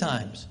distressing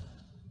times.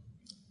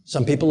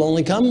 Some people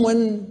only come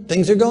when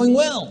things are going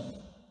well.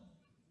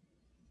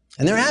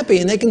 And they're happy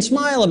and they can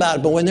smile about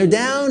it. But when they're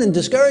down and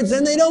discouraged,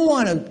 then they don't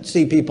want to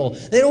see people.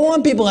 They don't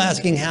want people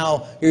asking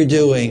how you're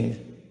doing.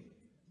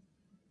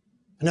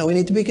 No, we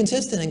need to be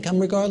consistent and come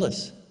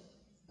regardless.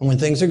 And when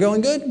things are going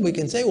good, we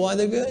can say why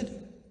they're good.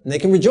 And they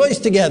can rejoice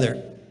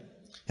together.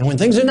 And when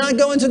things are not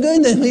going so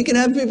good, then we can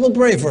have people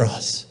pray for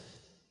us.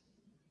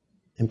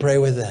 And pray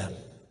with them.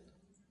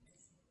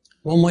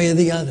 One way or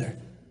the other.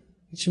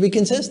 It should be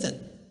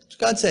consistent. It's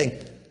God's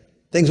saying.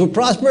 Things were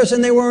prosperous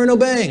and they weren't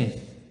obeying.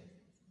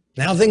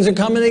 Now things are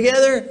coming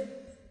together.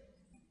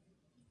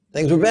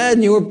 Things were bad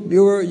and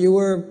you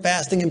were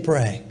fasting and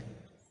praying.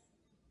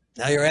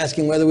 Now you're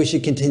asking whether we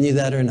should continue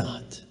that or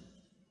not.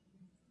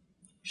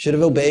 Should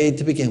have obeyed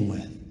to begin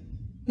with.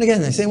 And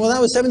again, they say, well,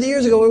 that was 70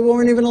 years ago. We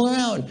weren't even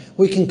allowed.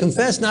 We can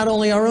confess not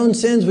only our own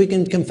sins, we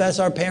can confess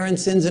our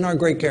parents' sins and our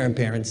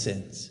great-grandparents'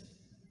 sins.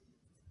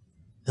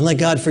 And let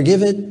God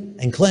forgive it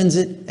and cleanse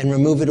it and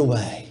remove it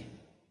away.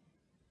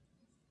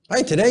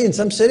 Right, today in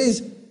some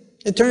cities,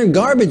 it turned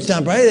garbage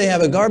dump, right? They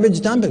have a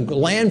garbage dump and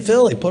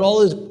landfill. They put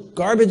all this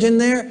garbage in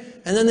there,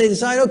 and then they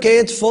decide, okay,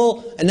 it's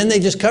full, and then they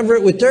just cover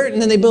it with dirt,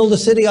 and then they build a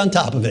city on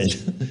top of it.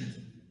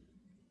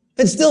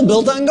 It's still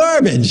built on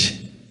garbage.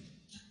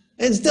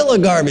 It's still a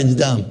garbage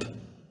dump.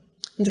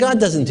 And God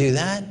doesn't do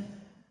that.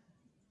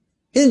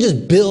 He didn't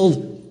just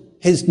build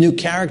his new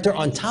character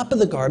on top of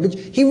the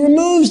garbage. He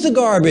removes the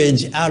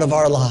garbage out of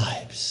our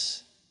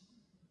lives.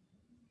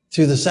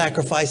 Through the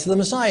sacrifice of the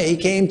Messiah, he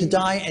came to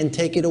die and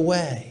take it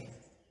away.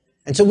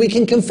 And so we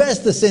can confess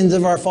the sins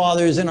of our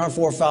fathers and our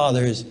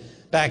forefathers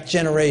back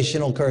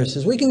generational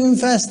curses. We can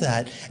confess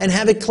that and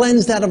have it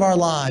cleansed out of our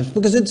lives,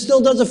 because it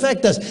still does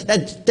affect us.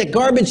 That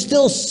garbage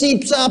still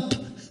seeps up.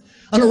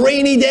 On a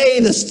rainy day,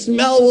 the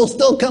smell will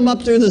still come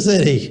up through the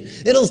city.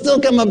 It'll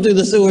still come up through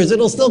the sewers.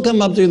 It'll still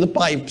come up through the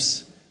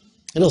pipes.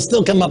 It'll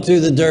still come up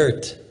through the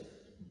dirt.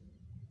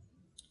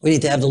 We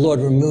need to have the Lord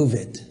remove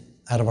it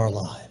out of our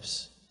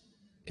lives.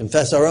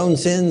 Confess our own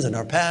sins and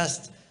our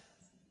past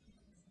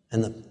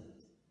and the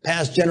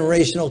past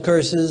generational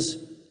curses,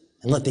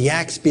 and let the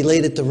axe be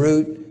laid at the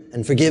root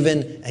and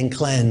forgiven and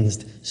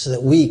cleansed, so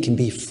that we can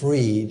be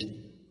freed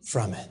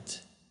from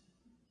it.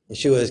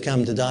 Yeshua has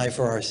come to die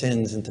for our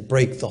sins and to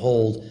break the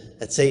hold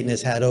that Satan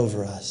has had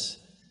over us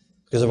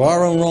because of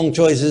our own wrong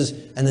choices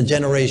and the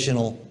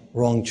generational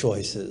wrong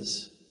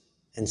choices,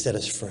 and set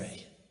us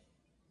free.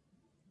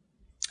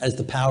 As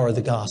the power of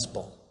the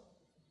gospel.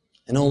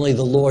 And only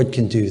the Lord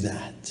can do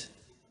that.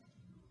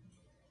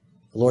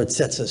 The Lord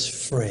sets us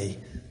free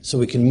so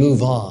we can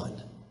move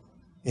on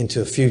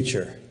into a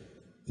future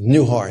with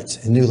new hearts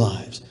and new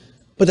lives.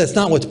 But that's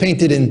not what's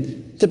painted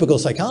in typical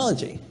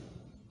psychology.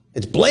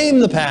 It's blame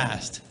the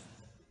past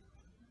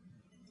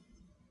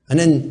and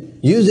then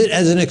use it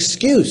as an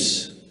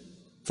excuse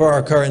for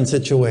our current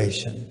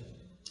situation.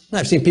 And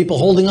I've seen people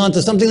holding on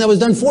to something that was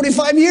done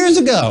 45 years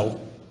ago.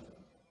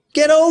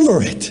 Get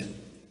over it.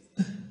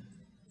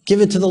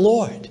 Give it to the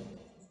Lord.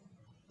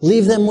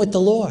 Leave them with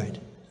the Lord.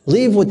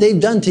 Leave what they've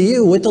done to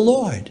you with the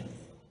Lord.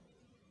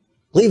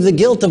 Leave the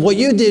guilt of what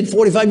you did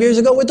 45 years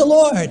ago with the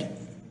Lord.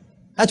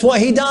 That's why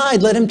he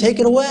died. Let him take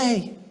it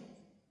away.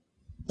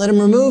 Let him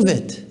remove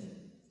it.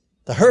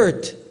 The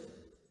hurt,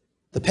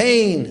 the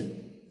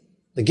pain,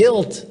 the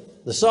guilt,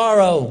 the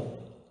sorrow.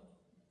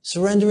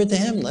 Surrender it to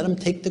him. Let him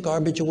take the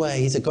garbage away.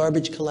 He's a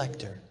garbage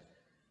collector.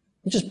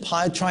 Just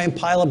try and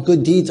pile up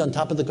good deeds on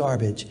top of the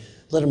garbage.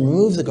 Let him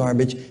remove the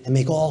garbage and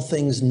make all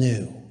things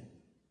new.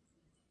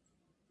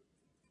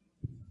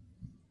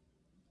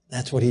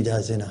 That's what he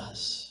does in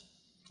us.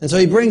 And so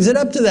he brings it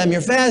up to them.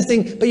 You're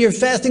fasting, but you're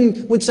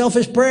fasting with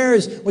selfish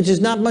prayers, which is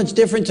not much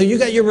different. So you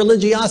got your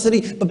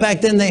religiosity, but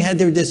back then they had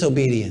their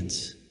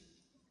disobedience.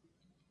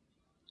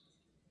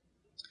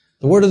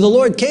 The word of the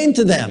Lord came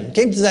to them,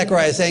 came to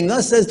Zechariah, saying,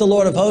 "Thus says the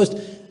Lord of hosts,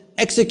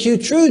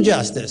 execute true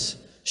justice,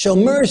 show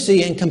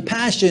mercy and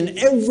compassion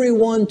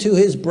everyone to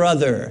his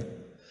brother.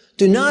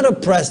 Do not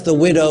oppress the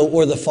widow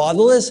or the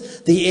fatherless,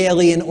 the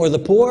alien or the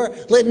poor.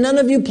 Let none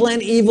of you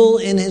plan evil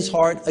in his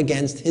heart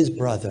against his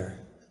brother."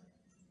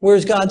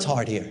 Where's God's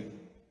heart here?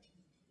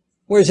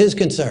 Where's his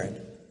concern?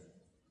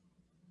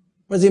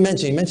 What does he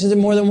mention? He mentions it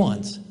more than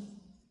once.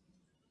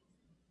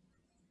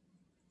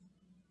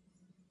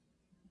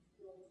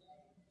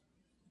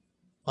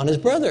 On his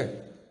brother.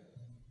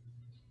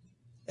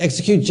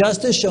 Execute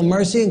justice, show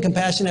mercy and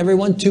compassion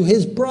everyone to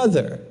his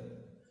brother.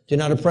 Do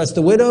not oppress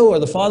the widow or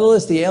the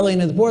fatherless, the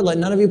alien and the poor. Let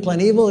none of you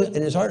plan evil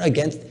in his heart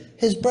against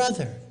his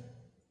brother.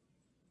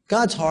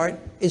 God's heart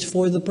is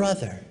for the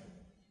brother.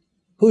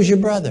 Who's your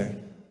brother?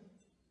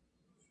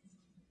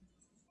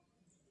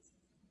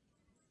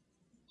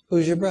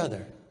 Who's your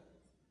brother?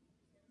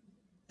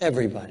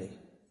 Everybody.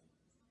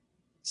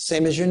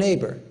 Same as your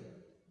neighbor.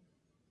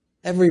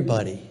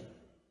 Everybody.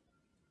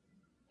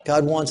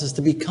 God wants us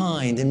to be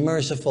kind and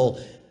merciful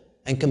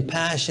and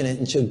compassionate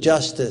and show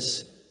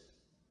justice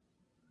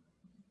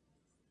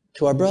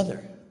to our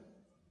brother,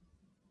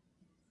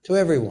 to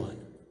everyone.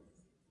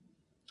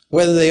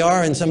 Whether they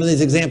are, in some of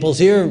these examples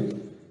here,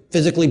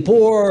 physically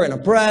poor and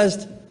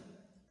oppressed.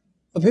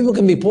 But people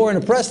can be poor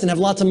and oppressed and have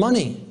lots of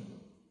money.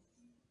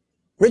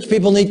 Rich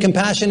people need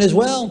compassion as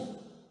well.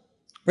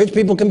 Rich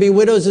people can be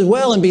widows as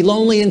well and be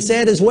lonely and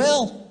sad as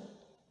well.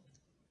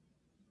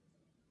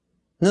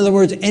 In other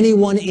words,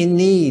 anyone in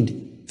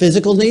need,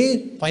 physical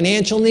need,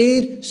 financial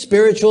need,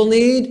 spiritual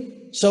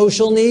need,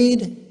 social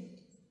need,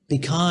 be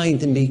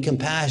kind and be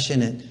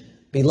compassionate,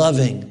 be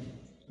loving,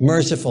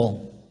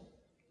 merciful,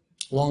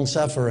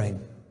 long-suffering,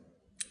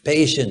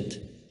 patient,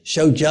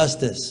 show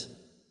justice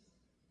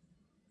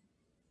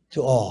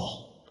to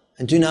all.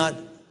 And do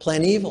not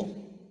plan evil.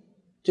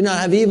 Do not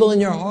have evil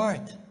in your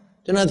heart.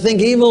 Do not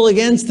think evil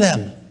against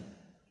them.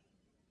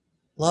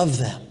 Love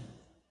them.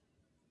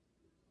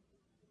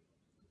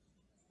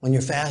 When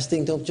you're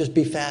fasting, don't just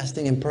be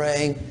fasting and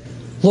praying.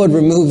 Lord,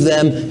 remove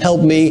them.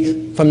 Help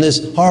me from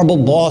this horrible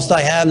boss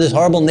I have, this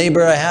horrible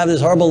neighbor I have,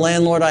 this horrible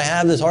landlord I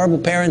have, this horrible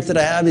parents that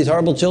I have, these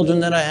horrible children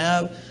that I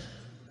have,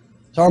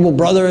 this horrible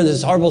brother,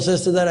 this horrible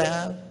sister that I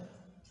have.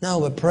 No,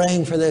 but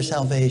praying for their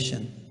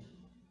salvation.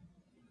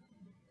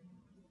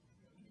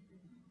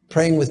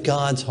 Praying with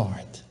God's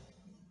heart.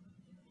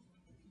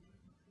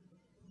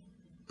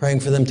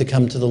 Praying for them to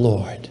come to the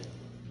Lord.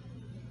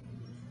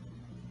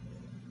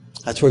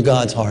 That's where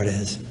God's heart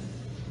is.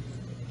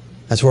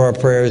 That's where our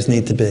prayers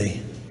need to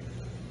be.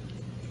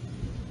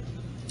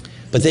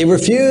 But they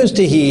refused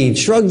to heed,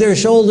 shrugged their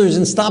shoulders,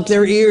 and stopped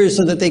their ears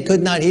so that they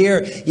could not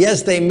hear.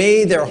 Yes, they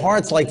made their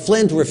hearts like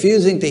flint,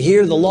 refusing to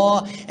hear the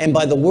law, and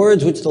by the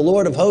words which the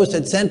Lord of hosts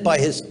had sent by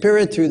his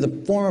Spirit through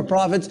the former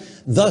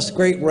prophets, thus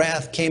great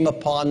wrath came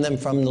upon them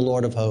from the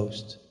Lord of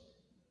hosts.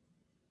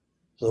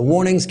 So the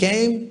warnings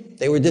came,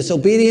 they were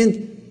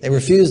disobedient, they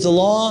refused the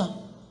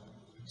law.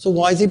 So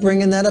why is he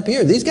bringing that up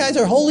here? These guys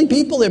are holy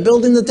people. They're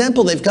building the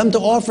temple. They've come to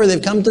offer.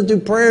 They've come to do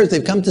prayers.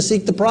 They've come to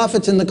seek the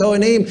prophets and the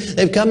Kohanim.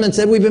 They've come and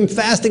said, we've been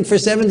fasting for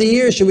 70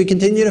 years. Should we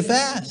continue to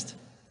fast?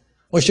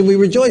 Or should we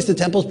rejoice the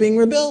temple's being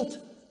rebuilt?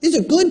 These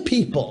are good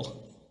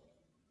people.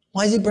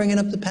 Why is he bringing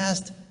up the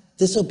past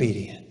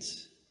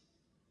disobedience?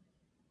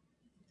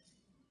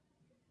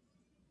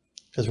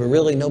 Because we're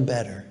really no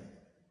better.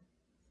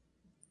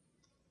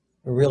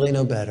 We're really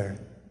no better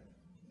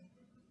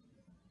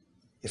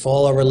if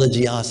all our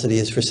religiosity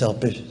is for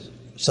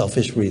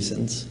selfish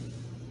reasons.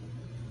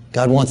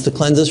 God wants to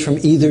cleanse us from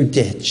either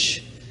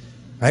ditch,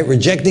 right?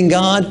 Rejecting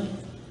God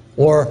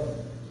or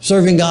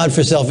serving God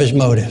for selfish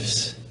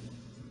motives.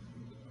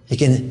 He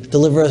can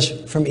deliver us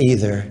from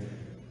either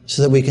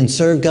so that we can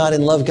serve God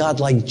and love God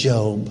like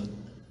Job.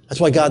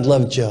 That's why God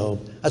loved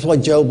Job. That's why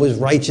Job was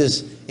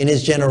righteous in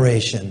his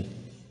generation.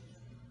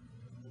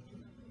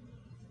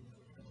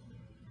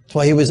 That's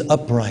why he was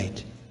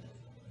upright.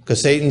 Because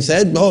Satan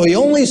said, oh, he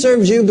only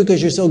serves you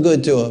because you're so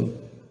good to him.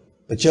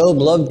 But Job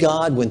loved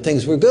God when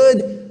things were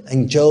good,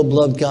 and Job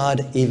loved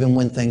God even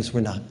when things were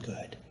not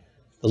good.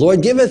 The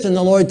Lord giveth and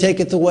the Lord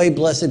taketh away.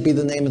 Blessed be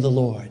the name of the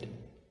Lord.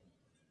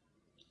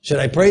 Should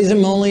I praise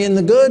him only in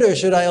the good, or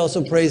should I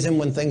also praise him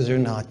when things are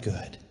not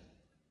good?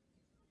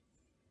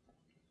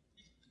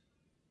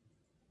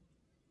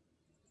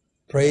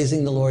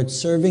 Praising the Lord,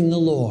 serving the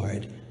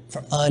Lord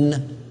for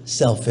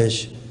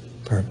unselfish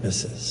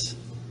purposes.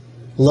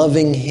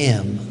 Loving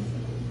him.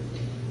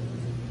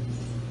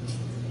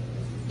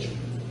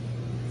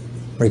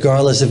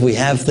 Regardless if we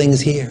have things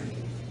here.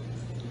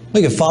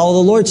 We can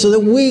follow the Lord so that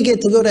we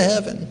get to go to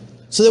heaven.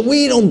 So that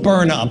we don't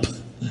burn up.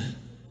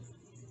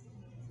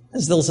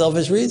 That's still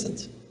selfish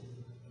reasons.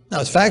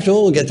 Now it's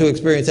factual, we'll get to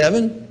experience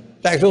heaven.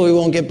 Factual, we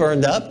won't get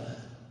burned up.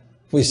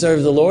 If we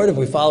serve the Lord, if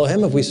we follow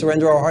him, if we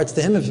surrender our hearts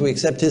to him, if we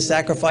accept his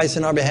sacrifice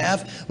in our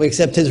behalf, we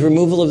accept his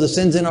removal of the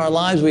sins in our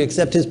lives, we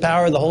accept his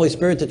power, the Holy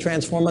Spirit, to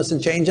transform us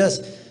and change us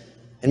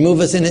and move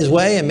us in his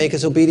way and make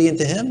us obedient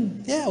to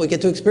him, yeah, we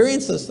get to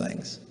experience those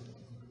things.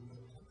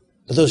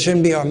 But those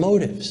shouldn't be our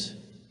motives.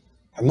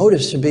 Our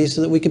motives should be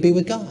so that we could be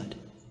with God.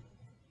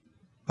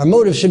 Our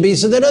motives should be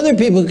so that other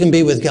people can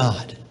be with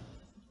God.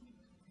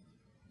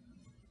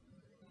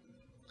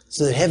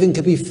 So that heaven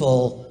could be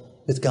full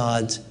with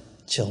God's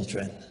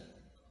children.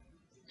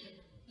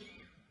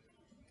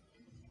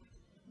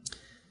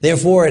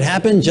 Therefore it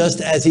happened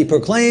just as he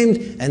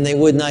proclaimed, and they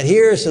would not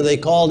hear, so they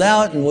called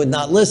out and would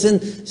not listen,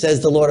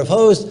 says the Lord of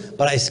hosts.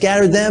 But I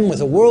scattered them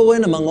with a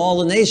whirlwind among all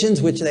the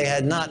nations which they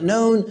had not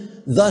known.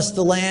 Thus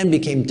the land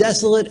became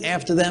desolate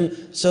after them,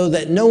 so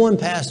that no one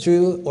passed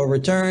through or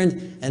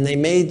returned, and they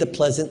made the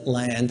pleasant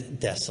land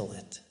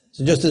desolate.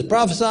 So just as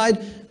prophesied,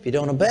 if you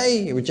don't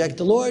obey, you reject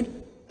the Lord,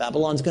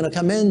 Babylon's going to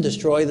come in,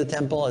 destroy the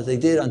temple as they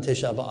did on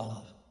Tisha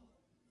B'Av.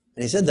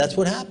 And he said that's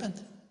what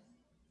happened.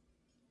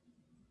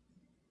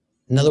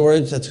 In other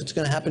words, that's what's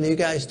going to happen to you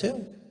guys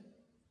too.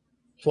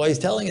 That's why he's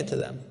telling it to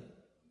them.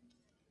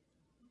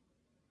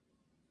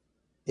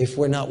 If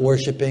we're not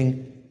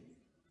worshiping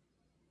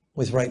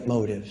with right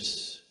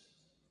motives.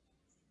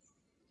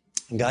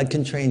 And God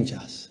can change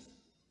us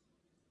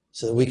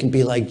so that we can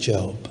be like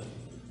Job.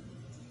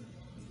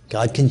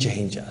 God can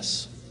change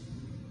us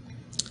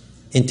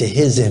into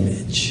his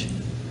image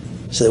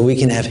so that we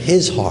can have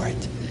his heart.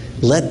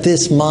 Let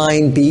this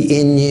mind be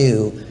in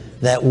you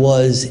that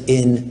was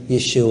in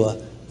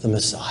Yeshua the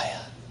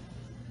Messiah.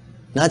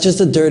 Not just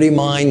a dirty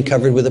mind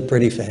covered with a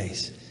pretty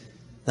face.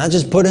 Not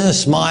just putting a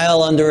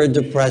smile under a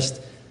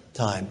depressed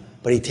time.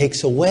 But he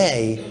takes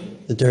away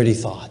the dirty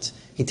thoughts.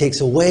 He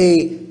takes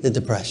away the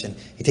depression.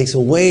 He takes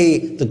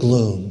away the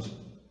gloom.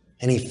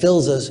 And he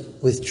fills us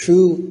with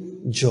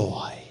true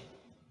joy.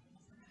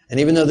 And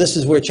even though this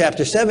is where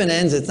chapter 7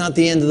 ends, it's not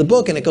the end of the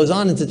book, and it goes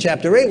on into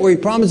chapter 8, where he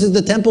promises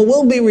the temple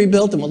will be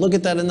rebuilt, and we'll look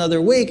at that another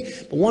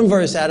week. But one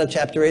verse out of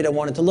chapter 8 I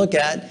wanted to look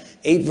at,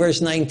 8 verse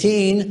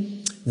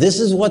 19. This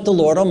is what the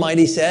Lord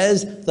Almighty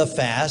says: the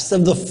fast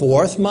of the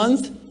 4th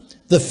month,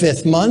 the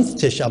 5th month,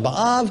 Tisha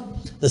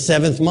B'Av, the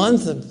 7th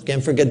month,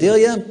 again for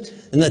Gedalia,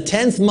 and the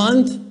 10th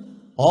month,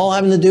 all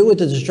having to do with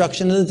the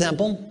destruction of the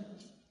temple,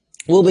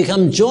 will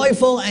become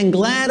joyful and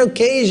glad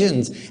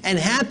occasions and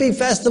happy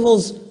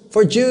festivals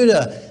for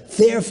Judah.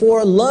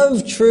 Therefore,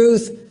 love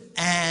truth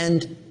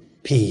and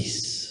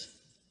peace.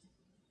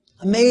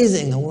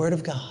 Amazing, the word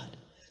of God.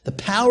 The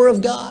power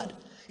of God.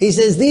 He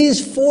says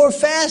these 4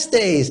 fast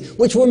days,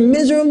 which were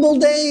miserable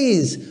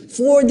days,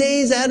 4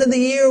 days out of the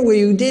year where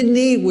you didn't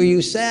eat, where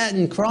you sat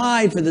and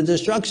cried for the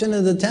destruction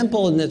of the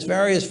temple in its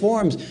various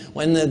forms,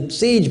 when the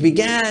siege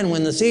began,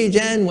 when the siege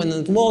ended, when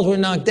the walls were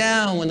knocked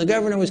down, when the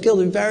governor was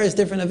killed, in various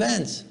different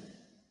events.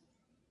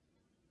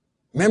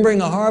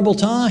 Remembering a horrible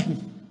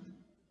time.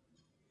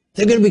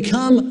 They're going to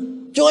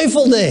become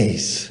joyful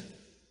days.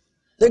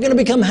 They're going to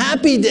become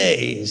happy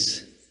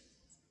days.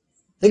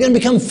 They're going to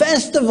become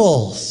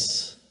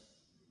festivals.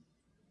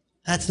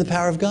 That's the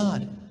power of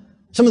God.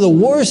 Some of the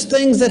worst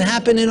things that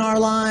happen in our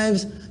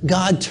lives,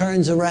 God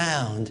turns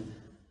around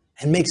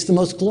and makes the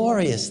most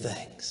glorious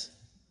things.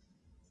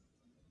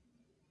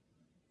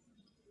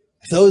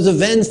 If those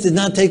events did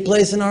not take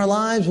place in our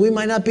lives, we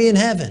might not be in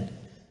heaven.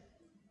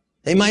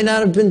 We might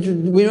not have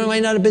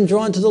been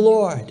drawn to the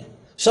Lord.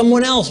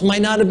 Someone else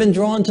might not have been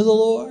drawn to the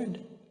Lord.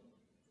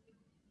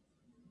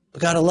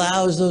 But God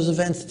allows those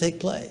events to take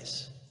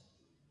place.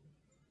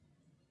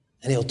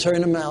 And He'll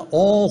turn them out.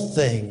 All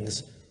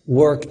things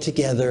work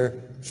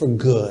together for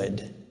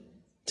good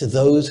to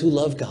those who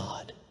love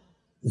God,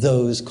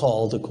 those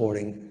called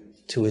according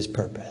to His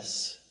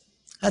purpose.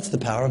 That's the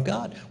power of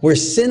God. Where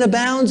sin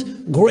abounds,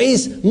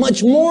 grace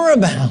much more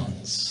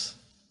abounds.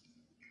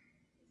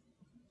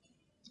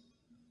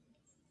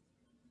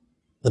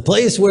 The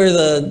place where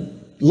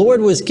the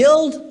Lord was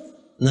killed,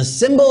 and the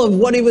symbol of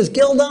what He was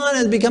killed on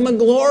has become a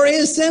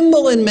glorious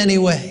symbol in many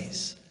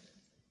ways.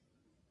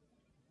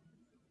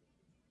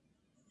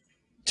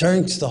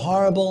 Turns the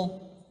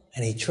horrible,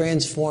 and He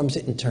transforms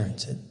it and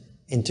turns it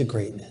into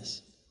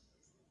greatness.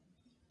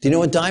 Do you know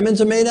what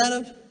diamonds are made out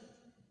of?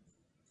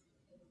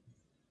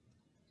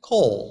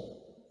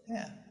 Coal.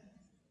 Yeah.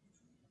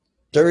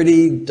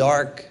 Dirty,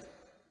 dark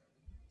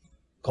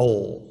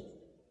coal.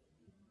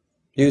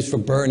 Used for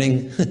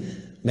burning,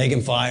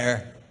 making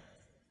fire.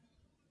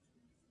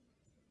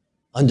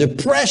 Under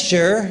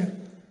pressure,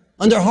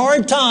 under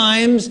hard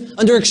times,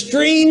 under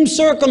extreme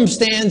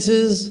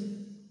circumstances,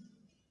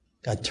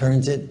 God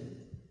turns it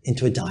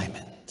into a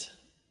diamond.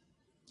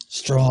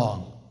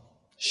 Strong,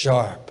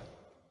 sharp,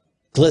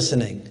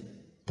 glistening,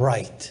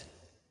 bright.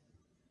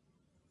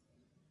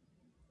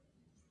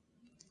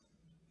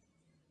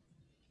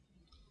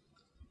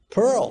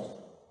 Pearl.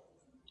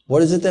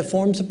 What is it that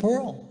forms a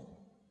pearl?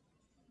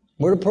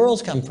 Where do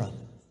pearls come from?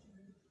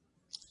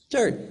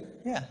 Dirt.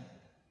 Yeah.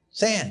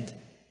 Sand.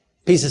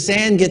 Piece of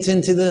sand gets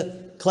into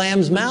the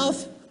clam's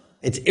mouth.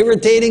 It's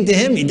irritating to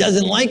him. He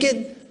doesn't like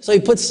it. So he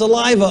puts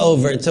saliva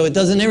over it so it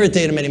doesn't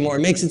irritate him anymore.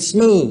 It makes it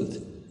smooth.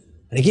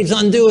 And he keeps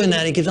on doing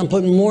that. He keeps on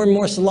putting more and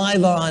more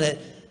saliva on it.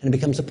 And it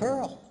becomes a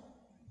pearl.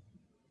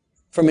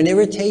 From an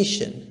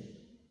irritation.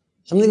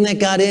 Something that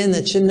got in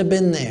that shouldn't have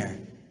been there.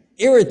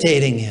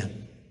 Irritating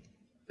him.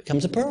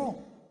 Becomes a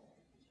pearl.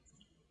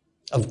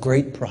 Of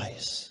great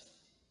price.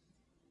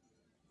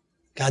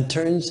 God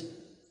turns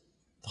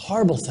the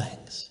horrible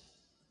things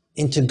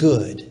into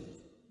good,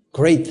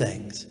 great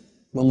things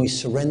when we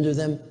surrender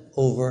them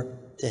over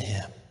to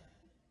Him.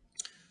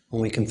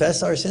 When we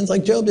confess our sins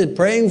like Job did,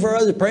 praying for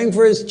others, praying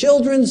for his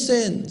children's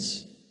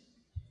sins.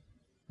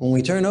 When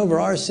we turn over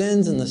our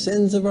sins and the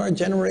sins of our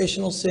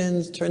generational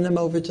sins, turn them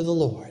over to the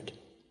Lord.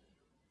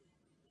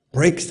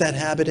 Breaks that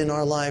habit in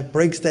our life,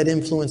 breaks that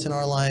influence in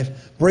our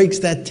life, breaks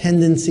that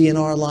tendency in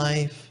our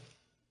life.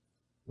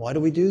 Why do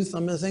we do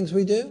some of the things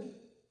we do?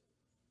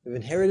 We've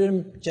inherited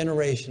them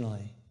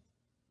generationally.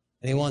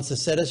 And He wants to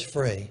set us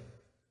free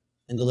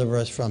and deliver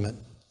us from it.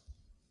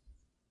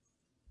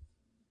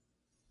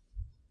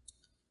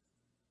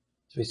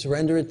 As we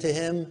surrender it to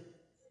Him,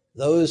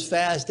 those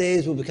fast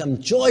days will become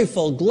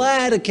joyful,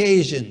 glad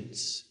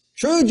occasions.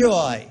 True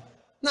joy.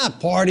 Not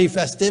party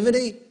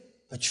festivity,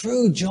 but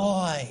true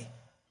joy.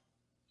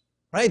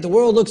 Right? The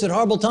world looks at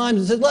horrible times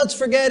and says, let's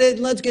forget it,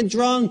 let's get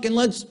drunk, and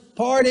let's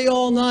party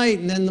all night.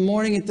 And then in the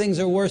morning things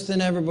are worse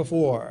than ever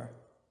before.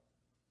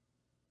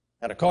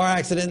 Had a car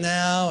accident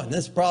now, and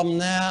this problem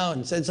now,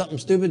 and said something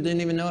stupid,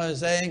 didn't even know what I was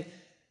saying.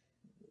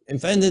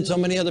 Offended so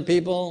many other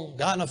people,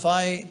 got in a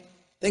fight.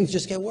 Things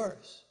just get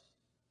worse.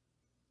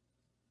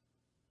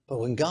 But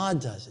when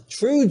God does it,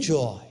 true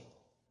joy,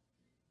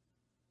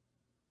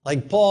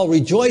 like Paul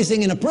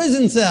rejoicing in a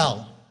prison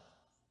cell,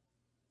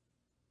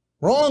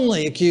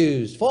 wrongly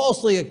accused,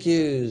 falsely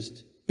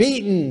accused,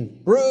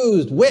 beaten,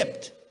 bruised,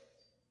 whipped,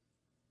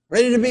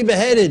 ready to be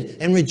beheaded,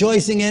 and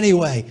rejoicing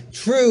anyway.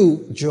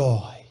 True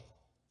joy.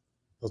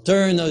 He'll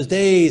turn those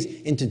days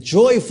into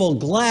joyful,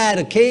 glad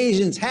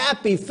occasions,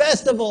 happy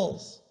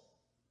festivals.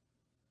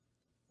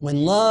 When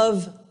we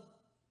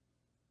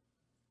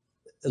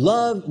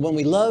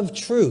love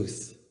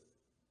truth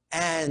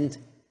and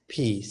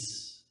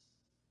peace.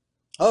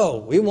 Oh,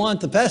 we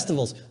want the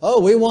festivals.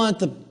 Oh, we want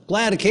the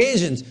glad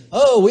occasions.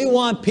 Oh, we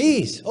want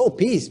peace. Oh,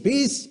 peace,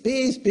 peace,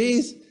 peace,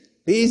 peace,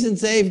 peace and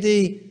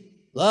safety.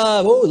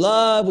 Love, oh,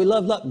 love, we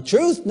love love.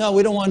 Truth? No,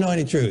 we don't want to know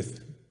any truth.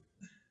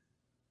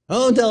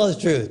 Don't tell us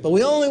truth. But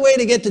the only way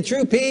to get to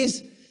true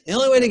peace, the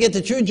only way to get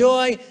to true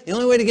joy, the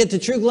only way to get to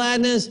true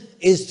gladness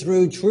is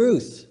through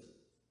truth.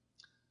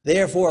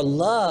 Therefore,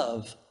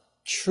 love,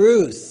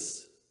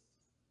 truth,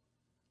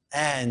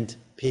 and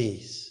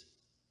peace.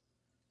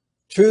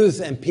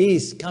 Truth and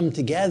peace come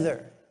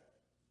together.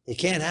 You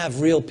can't have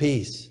real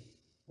peace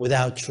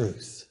without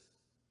truth.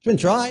 It's been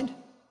tried.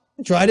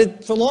 We tried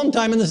it for a long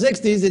time in the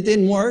 60s. It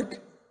didn't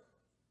work.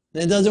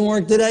 And it doesn't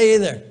work today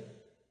either.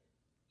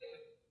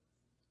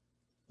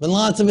 Been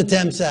lots of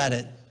attempts at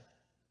it.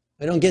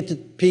 We don't get to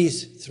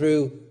peace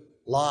through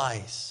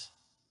lies,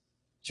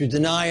 through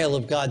denial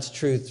of God's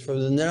truth,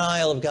 through the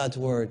denial of God's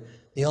word.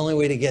 The only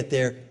way to get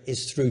there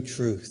is through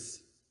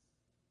truth.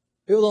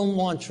 People don't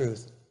want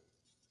truth.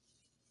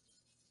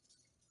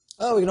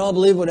 Oh, we can all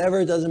believe whatever,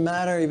 it doesn't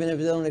matter, even if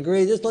we don't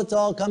agree. Just let's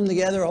all come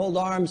together, hold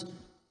arms,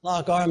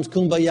 lock arms,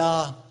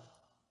 kumbaya.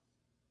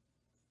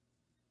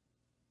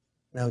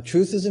 Now,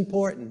 truth is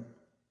important.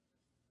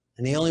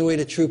 And the only way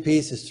to true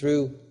peace is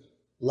through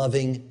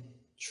loving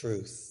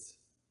truth.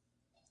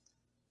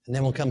 And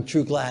then will come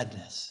true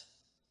gladness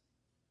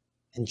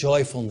and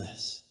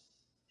joyfulness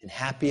and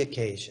happy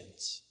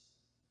occasions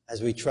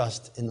as we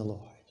trust in the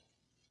Lord.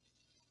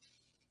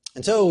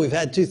 And so we've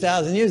had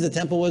 2,000 years, the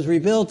temple was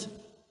rebuilt.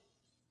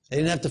 They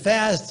didn't have to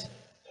fast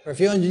for a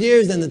few hundred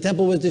years, then the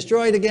temple was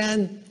destroyed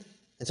again.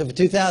 And so for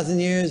 2,000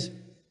 years,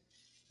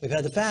 we've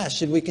had to fast.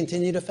 Should we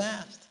continue to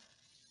fast?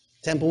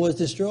 Temple was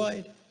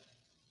destroyed.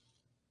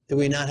 Do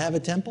we not have a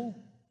temple?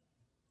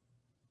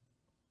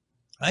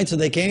 Right, so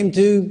they came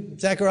to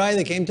Zechariah,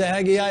 they came to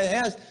Haggai, they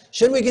asked,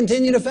 should we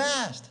continue to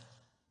fast?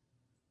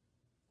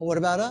 Well, what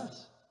about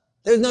us?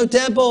 There's no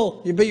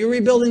temple, but you're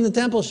rebuilding the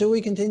temple. Should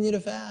we continue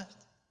to fast?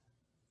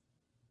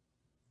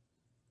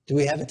 Do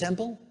we have a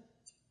temple?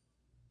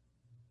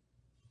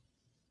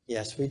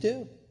 Yes, we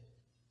do.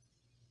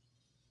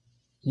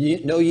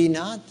 Know ye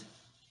not?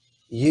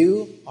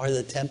 You are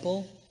the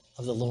temple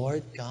of the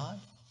Lord God,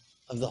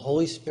 of the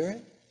Holy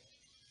Spirit.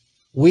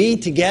 We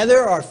together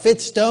are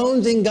fit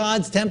stones in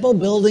God's temple,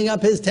 building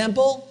up his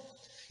temple.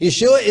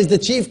 Yeshua is the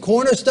chief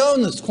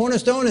cornerstone. The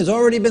cornerstone has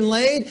already been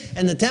laid,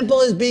 and the temple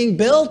is being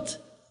built.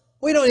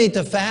 We don't need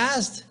to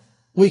fast.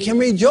 We can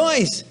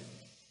rejoice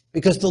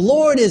because the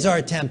Lord is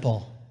our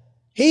temple.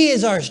 He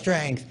is our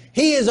strength.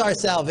 He is our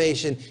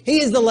salvation.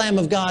 He is the Lamb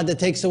of God that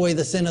takes away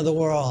the sin of the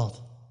world.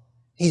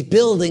 He's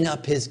building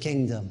up his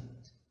kingdom.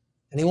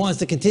 And he wants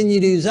to continue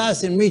to use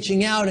us in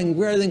reaching out and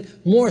gathering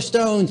more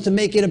stones to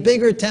make it a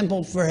bigger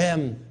temple for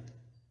him.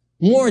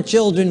 More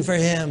children for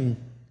him.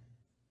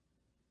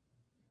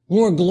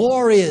 More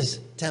glorious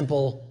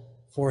temple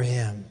for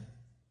him.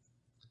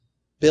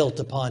 Built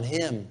upon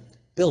him.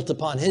 Built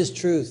upon his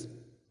truth.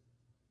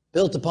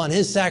 Built upon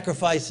his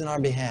sacrifice in our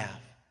behalf.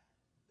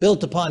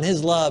 Built upon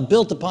his love.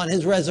 Built upon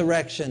his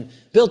resurrection.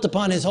 Built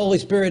upon his Holy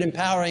Spirit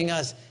empowering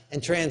us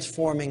and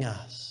transforming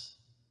us.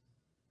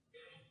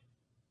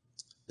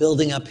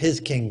 Building up his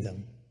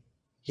kingdom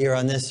here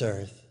on this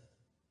earth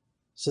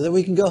so that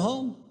we can go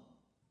home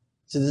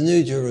to the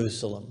new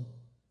Jerusalem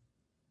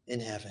in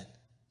heaven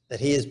that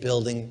he is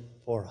building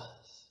for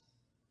us.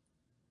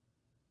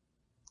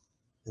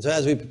 And so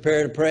as we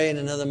prepare to pray in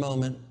another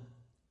moment,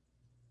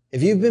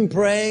 if you've been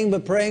praying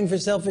but praying for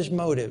selfish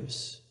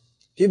motives,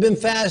 if you've been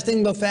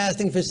fasting but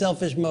fasting for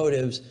selfish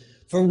motives,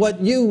 for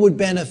what you would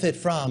benefit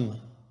from,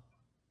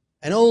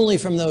 and only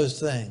from those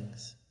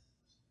things,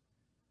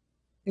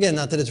 again,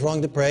 not that it's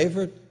wrong to pray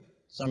for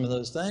some of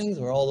those things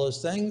or all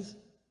those things,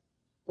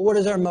 but what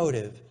is our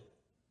motive?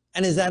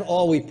 And is that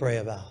all we pray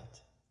about?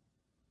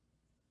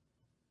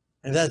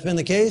 And if that's been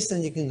the case,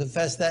 then you can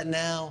confess that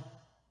now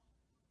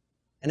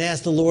and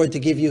ask the Lord to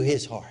give you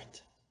his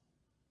heart.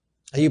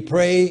 That you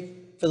pray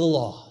for the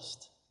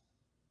lost.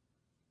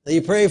 That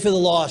you pray for the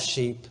lost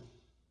sheep.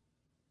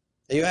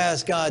 That you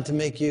ask God to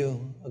make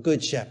you a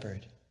good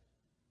shepherd.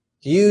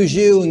 To use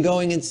you in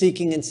going and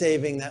seeking and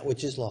saving that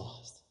which is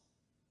lost.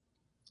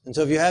 And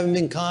so if you haven't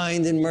been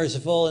kind and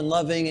merciful and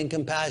loving and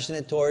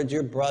compassionate towards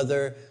your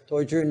brother,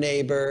 towards your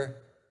neighbor,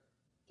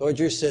 towards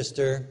your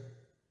sister,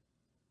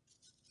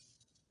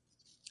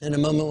 in a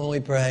moment when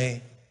we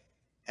pray,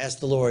 ask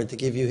the Lord to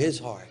give you his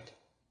heart.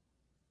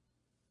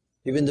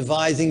 You've been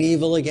devising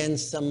evil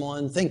against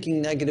someone,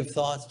 thinking negative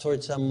thoughts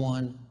towards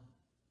someone.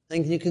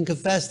 Then you can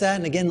confess that,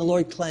 and again the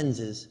Lord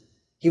cleanses.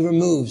 He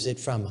removes it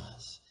from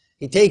us.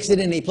 He takes it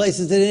and he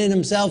places it in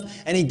himself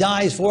and he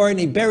dies for it and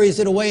he buries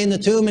it away in the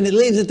tomb and he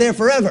leaves it there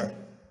forever.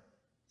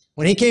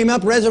 When he came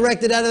up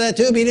resurrected out of that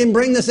tomb, he didn't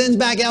bring the sins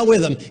back out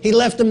with him. He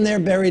left them there,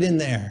 buried in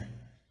there.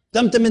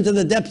 Dumped them into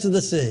the depths of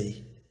the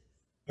sea.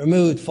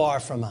 Removed far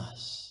from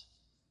us.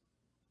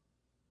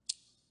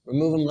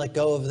 Remove them, let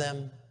go of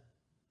them.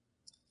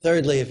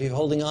 Thirdly, if you're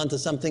holding on to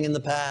something in the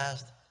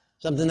past,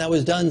 something that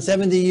was done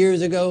 70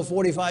 years ago,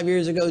 45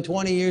 years ago,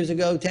 20 years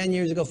ago, 10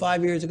 years ago,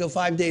 5 years ago,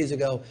 5 days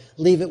ago,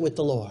 leave it with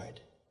the Lord.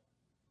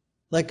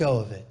 Let go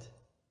of it.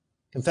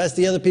 Confess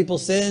the other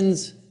people's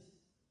sins.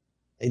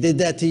 They did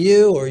that to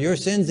you, or your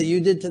sins that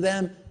you did to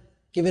them.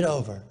 Give it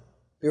over.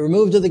 Be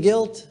removed of the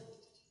guilt.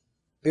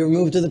 Be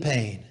removed of the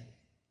pain.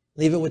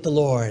 Leave it with the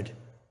Lord.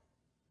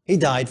 He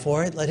died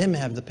for it. Let him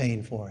have the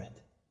pain for it.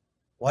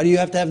 Why do you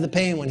have to have the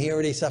pain when he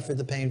already suffered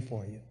the pain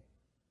for you?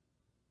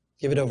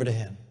 Give it over to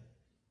him.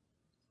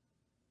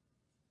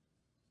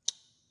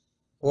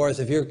 Or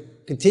as if you're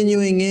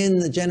continuing in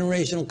the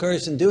generational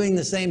curse and doing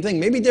the same thing,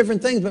 maybe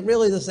different things, but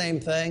really the same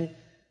thing.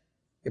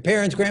 Your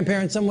parents,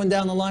 grandparents, someone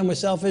down the line was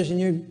selfish and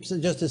you're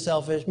just as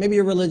selfish. Maybe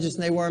you're religious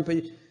and they weren't, but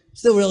you're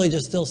still really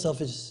just still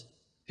selfish.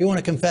 If you want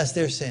to confess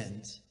their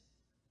sins,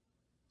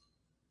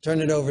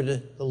 turn it over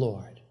to the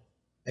Lord.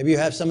 Maybe you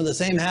have some of the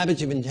same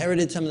habits, you've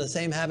inherited some of the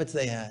same habits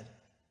they had.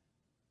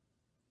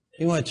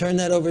 You want to turn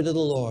that over to the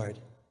Lord,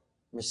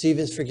 receive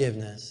his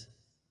forgiveness.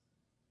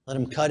 Let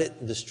him cut it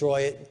and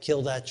destroy it and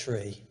kill that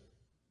tree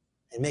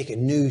and make a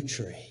new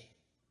tree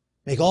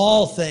Make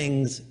all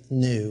things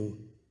new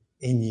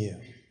in you.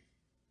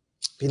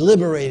 Be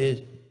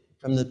liberated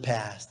from the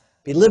past.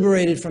 Be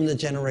liberated from the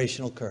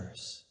generational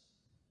curse.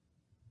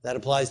 That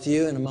applies to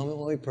you in a moment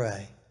when we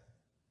pray.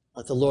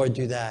 Let the Lord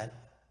do that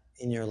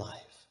in your life.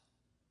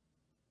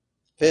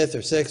 Fifth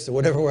or sixth or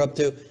whatever we're up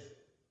to. If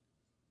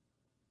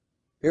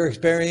you're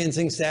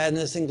experiencing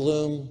sadness and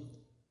gloom,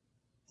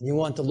 and you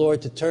want the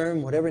Lord to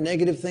turn whatever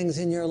negative things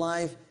in your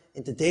life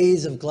into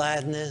days of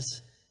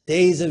gladness,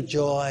 days of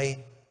joy,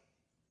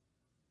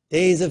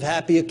 days of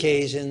happy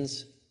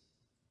occasions,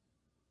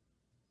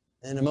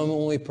 in a moment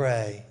when we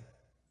pray,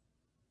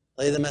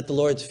 lay them at the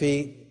Lord's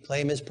feet,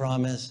 claim his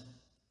promise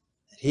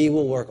that he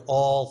will work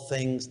all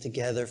things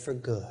together for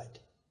good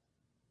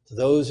to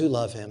those who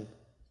love him,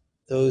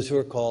 those who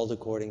are called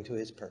according to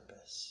his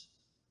purpose.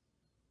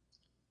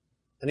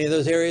 Any of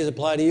those areas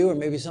apply to you, or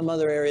maybe some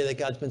other area that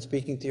God's been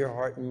speaking to your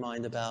heart and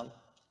mind about?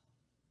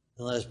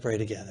 Then let us pray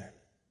together.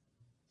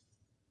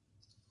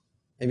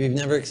 Maybe you've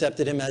never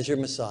accepted him as your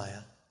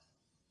Messiah.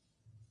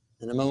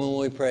 In a moment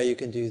when we pray, you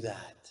can do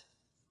that.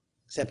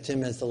 Accept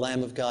him as the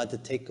Lamb of God to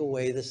take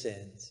away the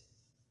sins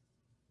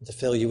and to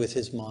fill you with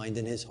his mind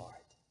and his heart.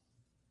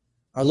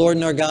 Our Lord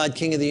and our God,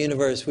 King of the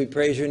universe, we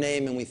praise your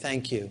name and we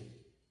thank you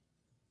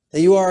that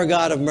you are a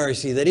God of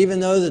mercy, that even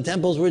though the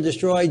temples were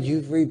destroyed,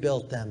 you've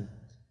rebuilt them.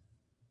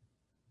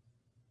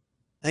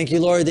 Thank you,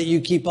 Lord, that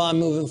you keep on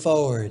moving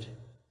forward.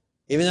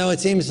 Even though it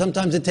seems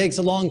sometimes it takes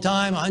a long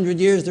time, 100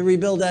 years to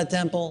rebuild that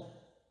temple,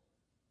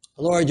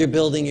 Lord, you're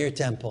building your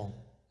temple.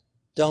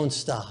 Don't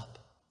stop.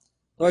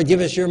 Lord,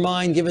 give us your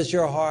mind, give us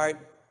your heart.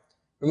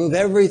 Remove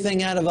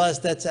everything out of us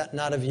that's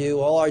not of you,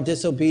 all our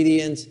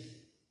disobedience,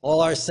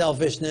 all our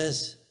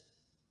selfishness,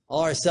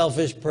 all our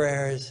selfish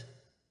prayers,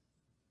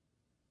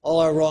 all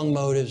our wrong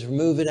motives.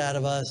 Remove it out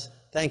of us.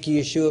 Thank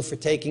you, Yeshua, for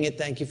taking it.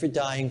 Thank you for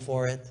dying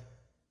for it.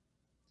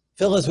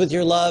 Fill us with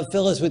your love.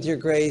 Fill us with your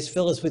grace.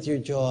 Fill us with your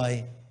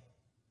joy.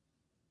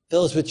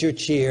 Fill us with your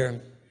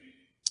cheer.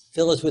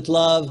 Fill us with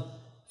love.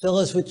 Fill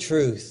us with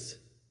truth.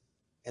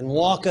 And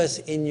walk us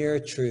in your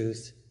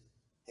truth.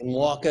 And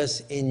walk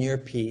us in your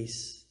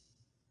peace.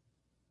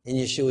 In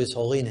Yeshua's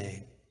holy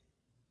name.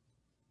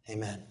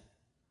 Amen.